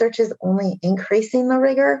really research is only increasing the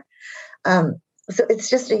rigor. So it's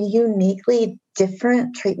just a uniquely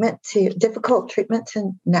difficult treatment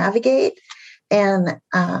to navigate. And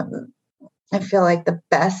I feel like the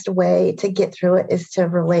best way to get through it is to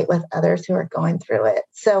relate with others who are going through it.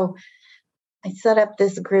 So I set up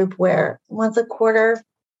this group where once a quarter,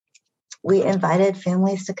 we invited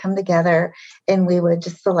families to come together, and we would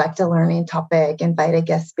just select a learning topic, invite a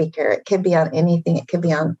guest speaker. It could be on anything. It could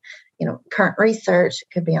be on, current research.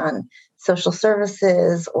 It could be on social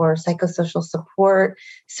services or psychosocial support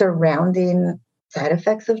surrounding side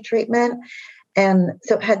effects of treatment. And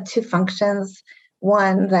so it had 2 functions.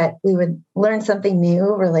 One, that we would learn something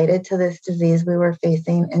new related to this disease we were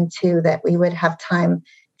facing, and 2, that we would have time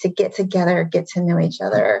to get together, get to know each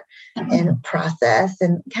other, and process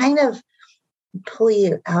and kind of pull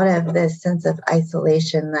you out of this sense of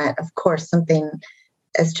isolation that, of course, something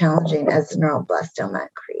as challenging as neuroblastoma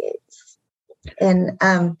creates. And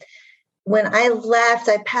when I left,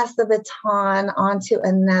 I passed the baton on to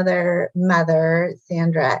another mother,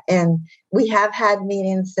 Sandra, and we have had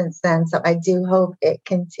meetings since then. So I do hope it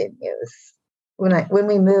continues. When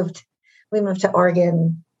we moved to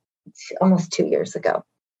Oregon almost 2 years ago.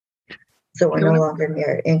 So we're no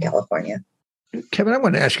longer in California. Kevin, I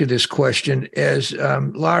want to ask you this question. As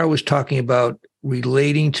Lara was talking about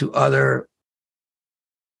relating to other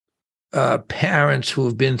parents who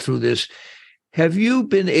have been through this, have you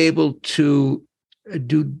been able to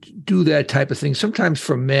do that type of thing? Sometimes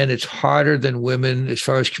for men, it's harder than women as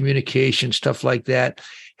far as communication, stuff like that.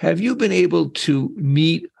 Have you been able to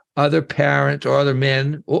meet other parents or other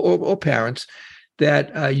men or parents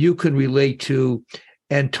that you can relate to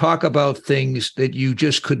and talk about things that you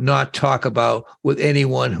just could not talk about with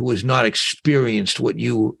anyone who has not experienced what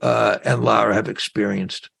you and Lara have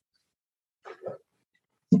experienced?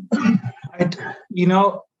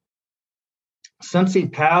 Since he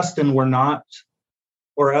passed and we're not,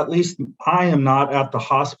 or at least I am not at the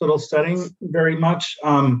hospital setting very much,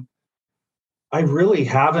 I really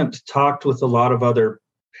haven't talked with a lot of other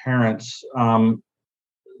parents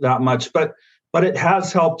that much. But but it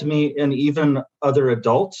has helped me, and even other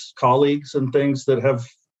adults, colleagues and things that have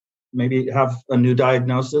maybe have a new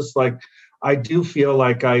diagnosis. Like, I do feel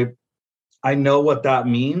like I know what that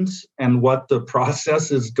means and what the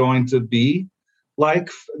process is going to be like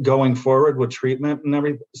going forward with treatment and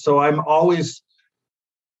everything. So I'm always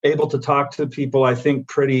able to talk to people, I think,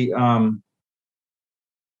 pretty, on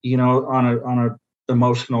a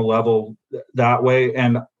emotional level that way,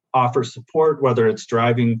 and offer support, whether it's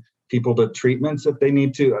driving people to treatments if they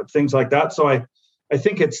need to, things like that. So I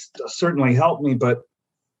think it's certainly helped me, but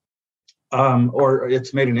or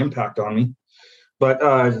it's made an impact on me. But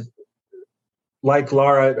like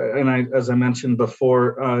Laura, and as I mentioned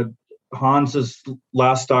before, Hans's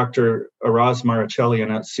last doctor, Araz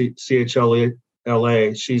Marichellian at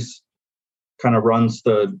CHLA, she's kind of runs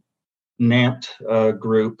the NANT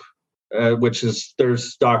group, which is,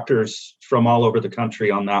 there's doctors from all over the country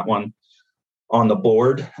on that one on the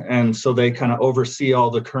board. And so they kind of oversee all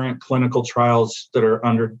the current clinical trials that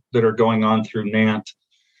are going on through NANT.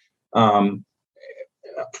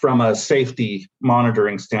 From a safety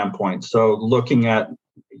monitoring standpoint. So looking at,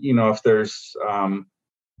 if there's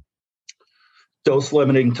dose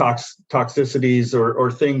limiting toxicities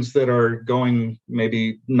or things that are going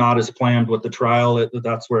maybe not as planned with the trial,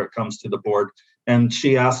 that's where it comes to the board. And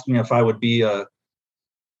she asked me if I would be a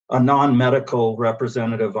non-medical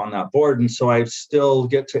representative on that board. And so I still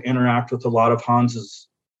get to interact with a lot of Hans's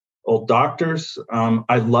old doctors.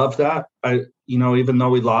 I love that. Even though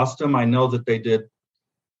we lost them, I know that they did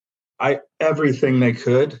everything they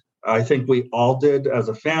could. I think we all did as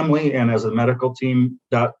a family and as a medical team,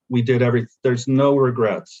 that we did everything. There's no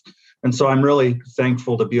regrets. And so I'm really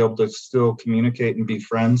thankful to be able to still communicate and be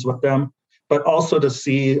friends with them, but also to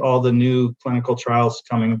see all the new clinical trials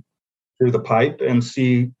coming through the pipe and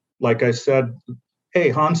see, like I said, hey,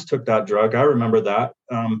 Hans took that drug. I remember that.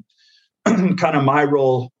 Kind of my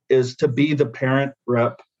role is to be the parent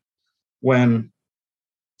rep when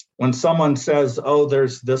someone says, oh,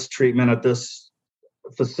 there's this treatment at this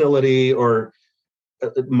facility, or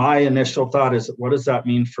my initial thought is, what does that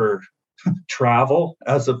mean for travel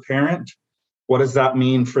as a parent? What does that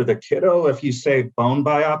mean for the kiddo? If you say bone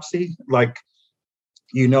biopsy, like,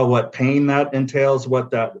 what pain that entails,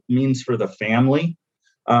 what that means for the family.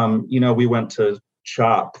 We went to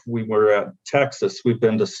CHOP. We were at Texas. We've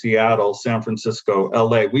been to Seattle, San Francisco,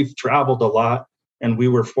 LA. We've traveled a lot, and we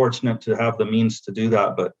were fortunate to have the means to do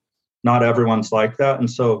that, but not everyone's like that. And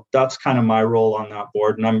so that's kind of my role on that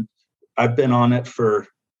board. And I've been on it for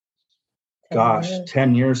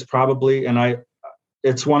 10 years probably. And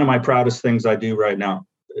it's one of my proudest things I do right now,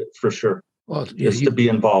 for sure. Well, to be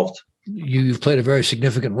involved. You've played a very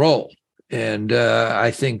significant role. And I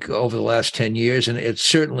think over the last 10 years, and it's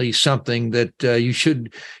certainly something that you should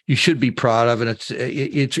be proud of. And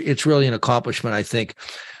it's really an accomplishment, I think.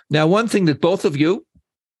 Now, one thing that both of you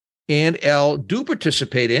and Elle do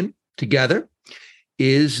participate in together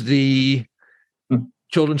is the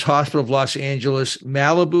Children's Hospital of Los Angeles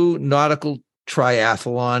Malibu Nautical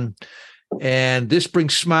Triathlon. And this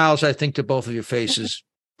brings smiles, I think, to both of your faces.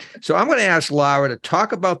 So I'm going to ask Laura to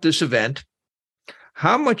talk about this event,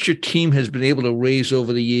 how much your team has been able to raise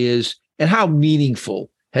over the years, and how meaningful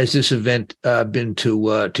has this event been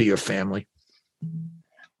to your family?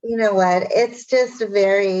 You know what? It's just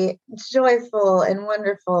very joyful and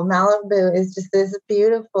wonderful. Malibu is just this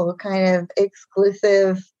beautiful kind of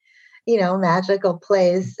exclusive, magical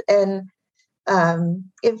place. And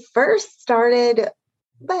it first started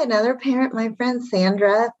by another parent, my friend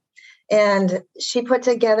Sandra, and she put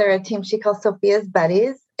together a team she calls Sophia's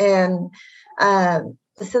Buddies. And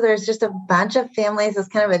so there's just a bunch of families. It's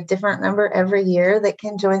kind of a different number every year that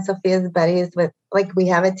can join Sophia's Buddies with, like, we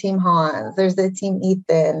have a team Hans, there's a team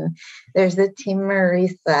Ethan, there's a team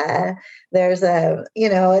Marisa, there's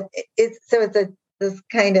this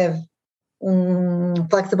kind of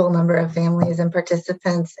flexible number of families and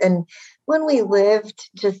participants. And when we lived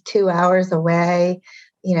just 2 hours away,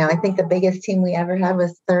 I think the biggest team we ever had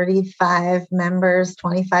was 35 members,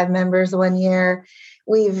 25 members one year.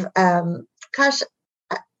 We've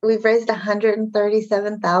raised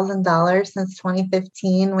 $137,000 since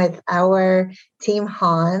 2015 with our team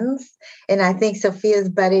Hans. And I think Sophia's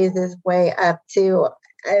Buddies is way up to,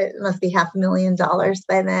 it must be $500,000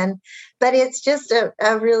 by then. But it's just a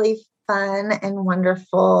really fun and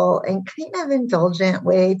wonderful and kind of indulgent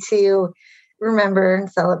way to remember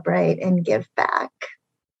and celebrate and give back.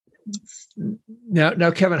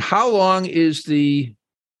 Now, Kevin, how long is the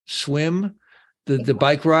swim, the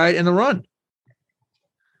bike ride, and the run?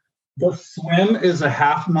 The swim is a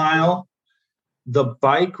half mile. The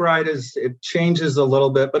bike ride it changes a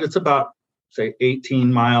little bit, but it's about say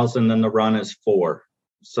 18 miles, and then the run is 4.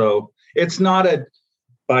 So it's not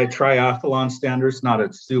by triathlon standards, not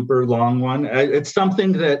a super long one. It's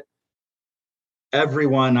something that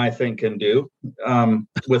everyone, I think, can do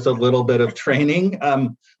with a little bit of training.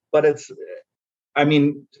 But it's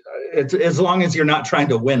as long as you're not trying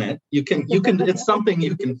to win it, you can, it's something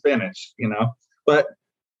you can finish, But,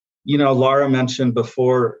 Laura mentioned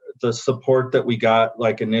before the support that we got,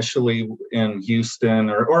 like initially in Houston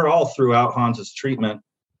or all throughout Hans's treatment.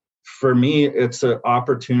 For me, it's an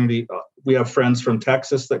opportunity. We have friends from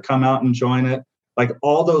Texas that come out and join it. Like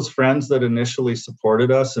all those friends that initially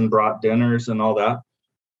supported us and brought dinners and all that,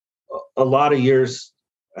 a lot of years,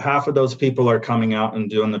 half of those people are coming out and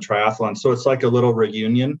doing the triathlon. So it's like a little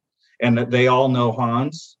reunion, and they all know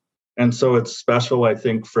Hans. And so it's special, I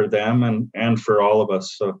think, for them and for all of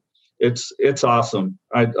us. So it's awesome.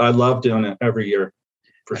 I love doing it every year,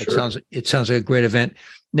 for sure. It sounds like a great event.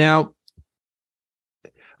 Now,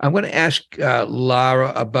 I'm going to ask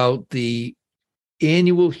Lara about the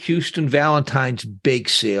annual Houston Valentine's Bake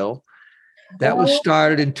Sale. That was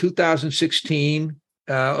started in 2016.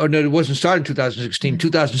 Or no, it wasn't started in 2016.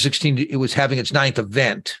 2016, it was having its 9th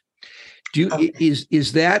event.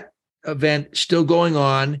 Is that event still going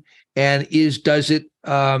on? And do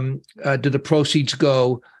the proceeds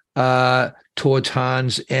go towards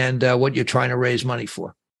Hans and what you're trying to raise money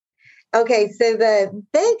for? Okay, so the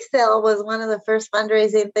bake sale was one of the first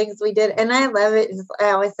fundraising things we did, and I love it.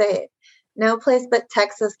 I always say, no place but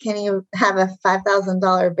Texas can you have a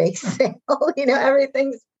 $5,000 bake sale.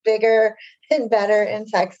 Everything's bigger and better in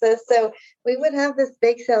Texas. So we would have this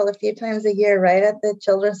bake sale a few times a year right at the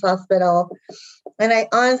Children's Hospital. And I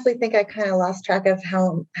honestly think I kind of lost track of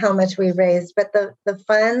how much we raised, but the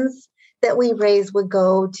funds that we raised would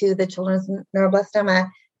go to the Children's Neuroblastoma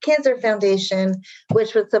Cancer Foundation,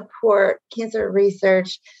 which would support cancer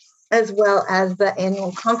research as well as the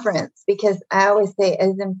annual conference. Because I always say,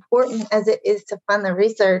 as important as it is to fund the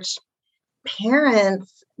research,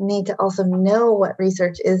 parents need to also know what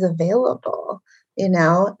research is available,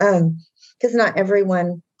 because not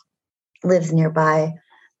everyone lives nearby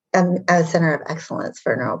a center of excellence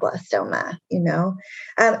for neuroblastoma,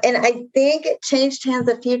 and I think it changed hands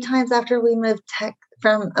a few times after we moved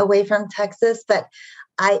away from Texas, but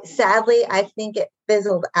I think it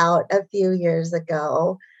fizzled out a few years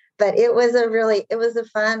ago. But it was a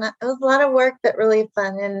lot of work, but really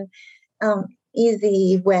fun and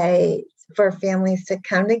easy way for families to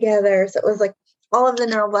come together. So it was like all of the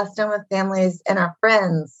neuroblastoma families and our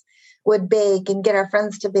friends would bake and get our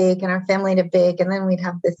friends to bake and our family to bake. And then we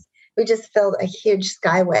just filled a huge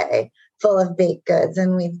skyway full of baked goods.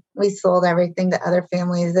 And we sold everything to other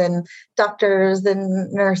families and doctors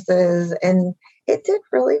and nurses. And it did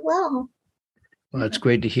really well. Well, that's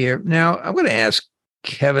great to hear. Now, I'm going to ask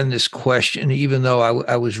Kevin this question, even though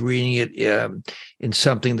I was reading it in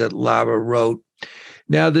something that Lara wrote.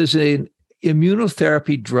 Now, there's an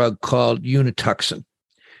immunotherapy drug called Unituxin,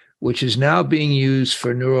 which is now being used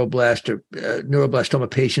for neuroblastoma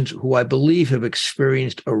patients who I believe have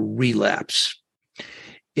experienced a relapse.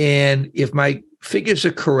 And if my figures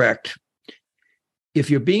are correct, if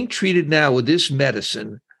you're being treated now with this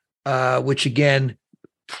medicine, which again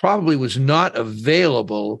probably was not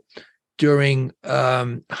available during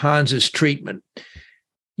Hans's treatment,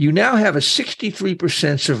 you now have a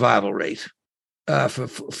 63% survival rate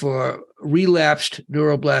for relapsed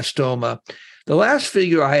neuroblastoma. The last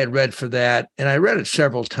figure I had read for that, and I read it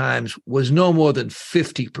several times, was no more than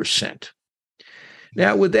 50%.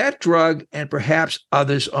 Now, with that drug and perhaps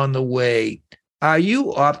others on the way, are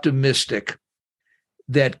you optimistic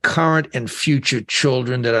that current and future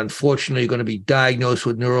children that unfortunately are going to be diagnosed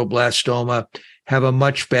with neuroblastoma have a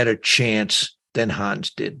much better chance than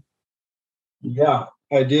Hans did? Yeah,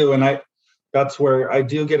 I do. And that's where I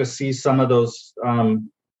do get to see some of those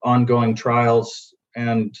ongoing trials,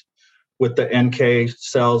 and with the NK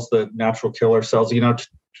cells, the natural killer cells,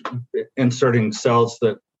 inserting cells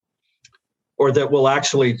that will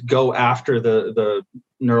actually go after the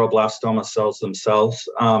neuroblastoma cells themselves.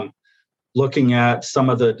 Looking at some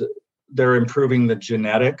of they're improving the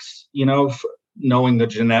genetics, knowing the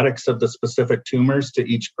genetics of the specific tumors to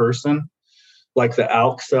each person, like the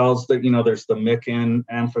ALK cells that, there's the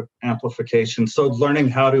MYC amplification. So learning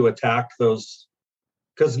how to attack those,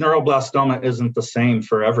 because neuroblastoma isn't the same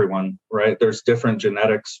for everyone, right? There's different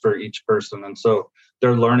genetics for each person. And so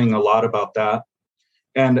they're learning a lot about that.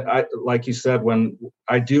 And like you said, when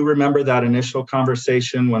I do remember that initial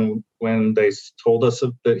conversation when they told us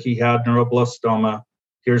that he had neuroblastoma,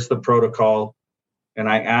 here's the protocol. And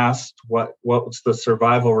I asked what was the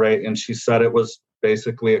survival rate, and she said it was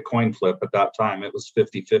basically a coin flip at that time. It was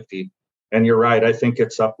 50-50. And you're right. I think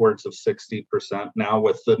it's upwards of 60% now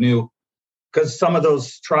with the new, because some of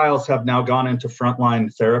those trials have now gone into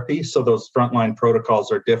frontline therapy. So those frontline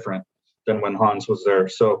protocols are different than when Hans was there.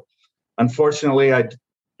 So unfortunately,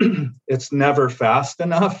 it's never fast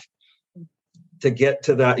enough to get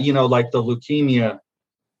to that, like the leukemia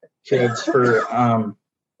kids for,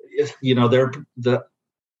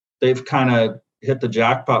 they've kind of hit the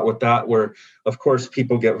jackpot with that, where of course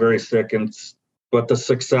people get very sick, but the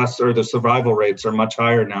success or the survival rates are much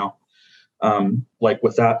higher now, like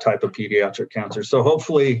with that type of pediatric cancer. So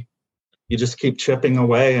hopefully you just keep chipping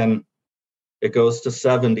away and it goes to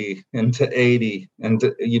 70 and to 80, and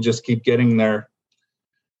you just keep getting there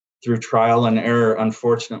through trial and error.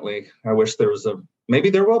 Unfortunately, I wish there was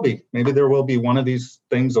maybe there will be one of these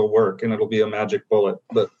things will work and it'll be a magic bullet.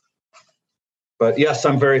 But yes,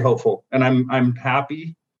 I'm very hopeful and I'm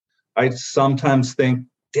happy. I sometimes think,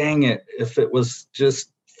 dang it, if it was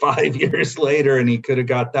just 5 years later and he could have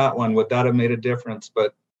got that one, would that have made a difference?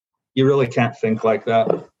 But you really can't think like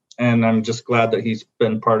that. And I'm just glad that he's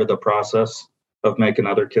been part of the process of making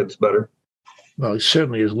other kids better. Well, he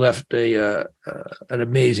certainly has left an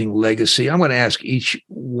amazing legacy. I'm going to ask each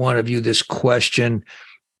one of you this question,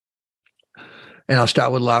 and I'll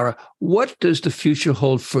start with Lara. What does the future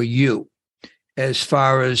hold for you as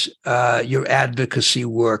far as your advocacy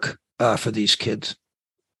work for these kids?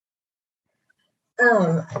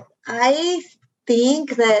 I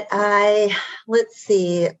think that I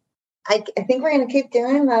think we're going to keep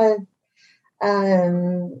doing the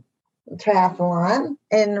triathlon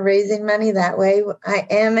and raising money that way. I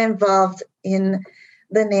am involved in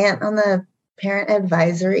the NANT on the Parent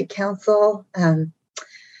Advisory Council. And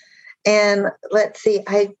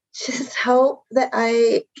I just hope that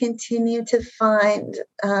I continue to find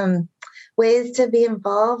ways to be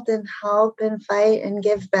involved and help and fight and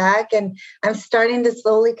give back. And I'm starting to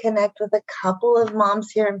slowly connect with a couple of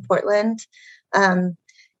moms here in Portland in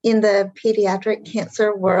the pediatric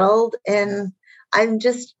cancer world. And I'm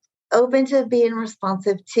just open to being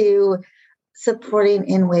responsive to supporting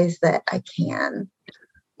in ways that I can.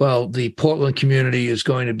 Well, the Portland community is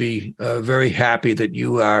going to be very happy that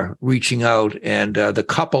you are reaching out, and the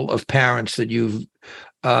couple of parents that you've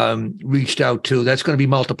reached out to, that's going to be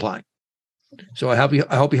multiplying. So I hope you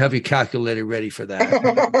have your calculator ready for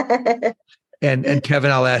that. and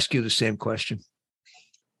Kevin, I'll ask you the same question.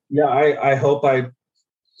 Yeah, I hope I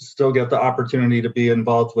still get the opportunity to be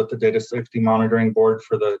involved with the Data Safety Monitoring Board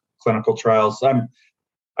for the clinical trials.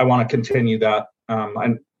 I want to continue that.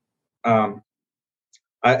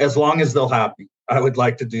 As long as they'll have me, I would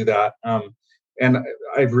like to do that. And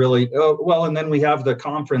I've really, and then we have the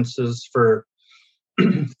conferences for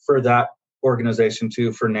that organization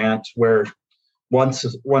too, for NANT, where once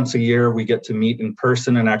a year we get to meet in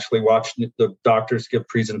person and actually watch the doctors give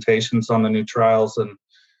presentations on the new trials. And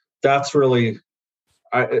that's really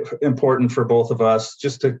important for both of us,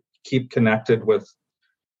 just to keep connected with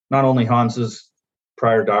not only Hans's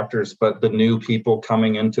prior doctors, but the new people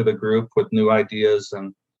coming into the group with new ideas.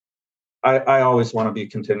 And I always want to be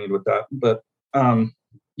continued with that. But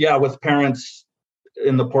with parents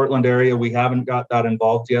in the Portland area, we haven't got that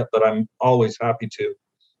involved yet, but I'm always happy to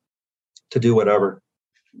do whatever.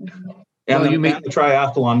 And the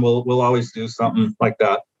triathlon, we'll always do something like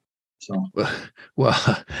that. So.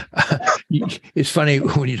 Well, it's funny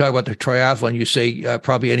when you talk about the triathlon, you say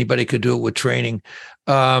probably anybody could do it with training.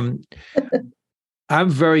 I'm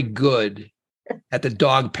very good at the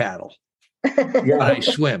dog paddle. Yeah. I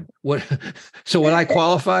swim. So would I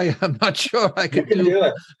qualify? I'm not sure I could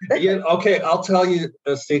do it. Okay, I'll tell you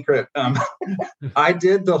a secret. I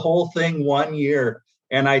did the whole thing 1 year,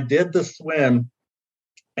 and I did the swim.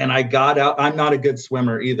 And I got out. I'm not a good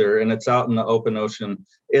swimmer either, and it's out in the open ocean.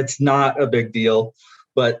 It's not a big deal,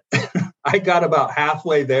 but I got about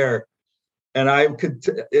halfway there, and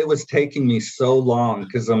it was taking me so long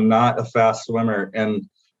because I'm not a fast swimmer. And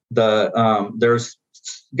there's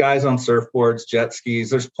guys on surfboards, jet skis.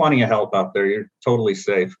 There's plenty of help out there. You're totally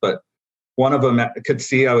safe. But one of them could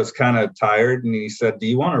see I was kind of tired, and he said, "Do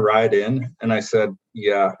you want to ride in?" And I said,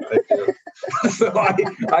 "Yeah, I do." So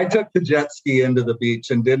I took the jet ski into the beach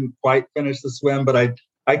and didn't quite finish the swim, but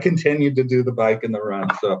I continued to do the bike and the run.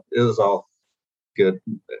 So it was all good.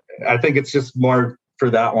 I think it's just more for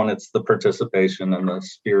that one. It's the participation and the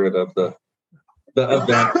spirit of the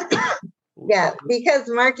event. Yeah, because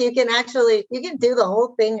Mark, you can do the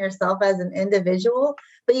whole thing yourself as an individual,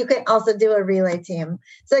 but you can also do a relay team.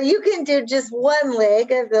 So you can do just one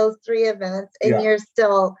leg of those 3 events, and you're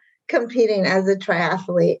still competing as a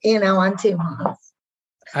triathlete, on Team Hans.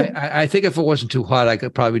 I think if it wasn't too hot, I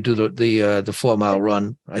could probably do the 4 mile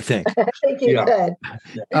run. I think. I think you could.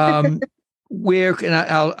 Where can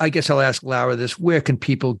I guess I'll ask Lara this, where can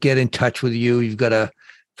people get in touch with you? You've got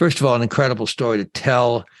first of all, an incredible story to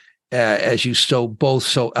tell, as you both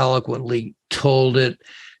so eloquently told it,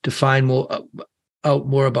 to find out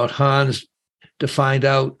more about Hans, to find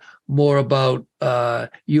out more about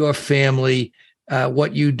your family,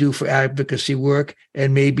 what you do for advocacy work,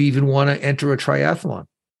 and maybe even want to enter a triathlon.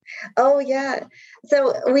 Oh, yeah.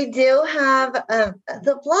 So we do have,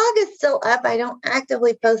 the blog is still up. I don't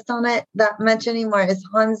actively post on it that much anymore. It's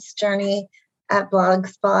Hans Journey at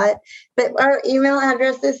Blogspot. But our email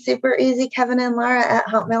address is super easy,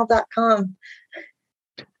 kevinandlara@hotmail.com.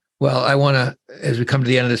 Well, I want to, as we come to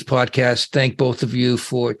the end of this podcast, thank both of you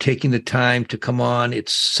for taking the time to come on.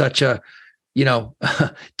 It's such 10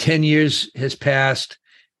 years has passed.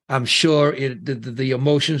 I'm sure the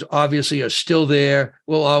emotions obviously are still there,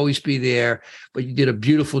 will always be there, but you did a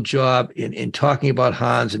beautiful job in talking about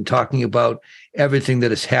Hans and talking about everything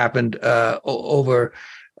that has happened over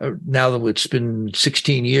now that it's been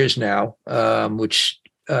 16 years now, which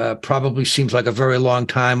probably seems like a very long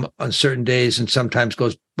time on certain days and sometimes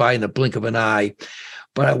goes by in the blink of an eye.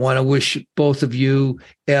 But I want to wish both of you,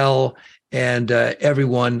 Elle, and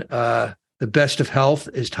everyone the best of health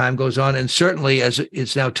as time goes on. And certainly, as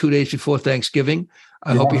it's now 2 days before Thanksgiving,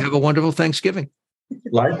 I hope you have a wonderful Thanksgiving.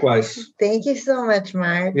 Likewise. Thank you so much,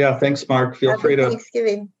 Mark. Yeah, thanks, Mark. Feel free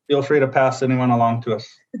to pass anyone along to us.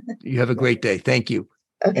 You have a great day. Thank you.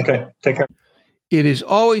 Okay, take care. It is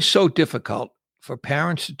always so difficult for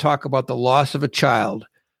parents to talk about the loss of a child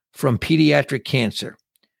from pediatric cancer,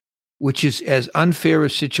 which is as unfair a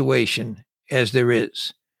situation as there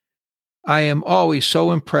is. I am always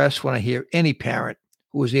so impressed when I hear any parent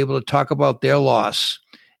who is able to talk about their loss,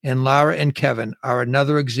 and Lara and Kevin are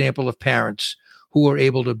another example of parents who are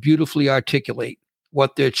able to beautifully articulate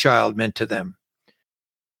what their child meant to them.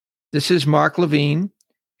 This is Mark Levine,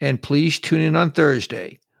 and please tune in on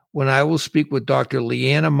Thursday when I will speak with Dr.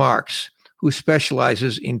 Leanna Marks, who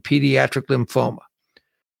specializes in pediatric lymphoma.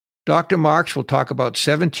 Dr. Marks will talk about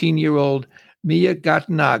 17-year-old Mia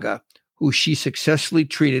Gatanaga, who she successfully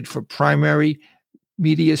treated for primary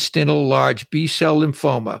mediastinal large B-cell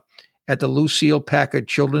lymphoma at the Lucile Packard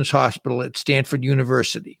Children's Hospital at Stanford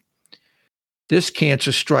University. This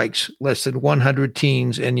cancer strikes less than 100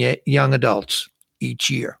 teens and young adults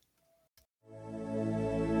each year.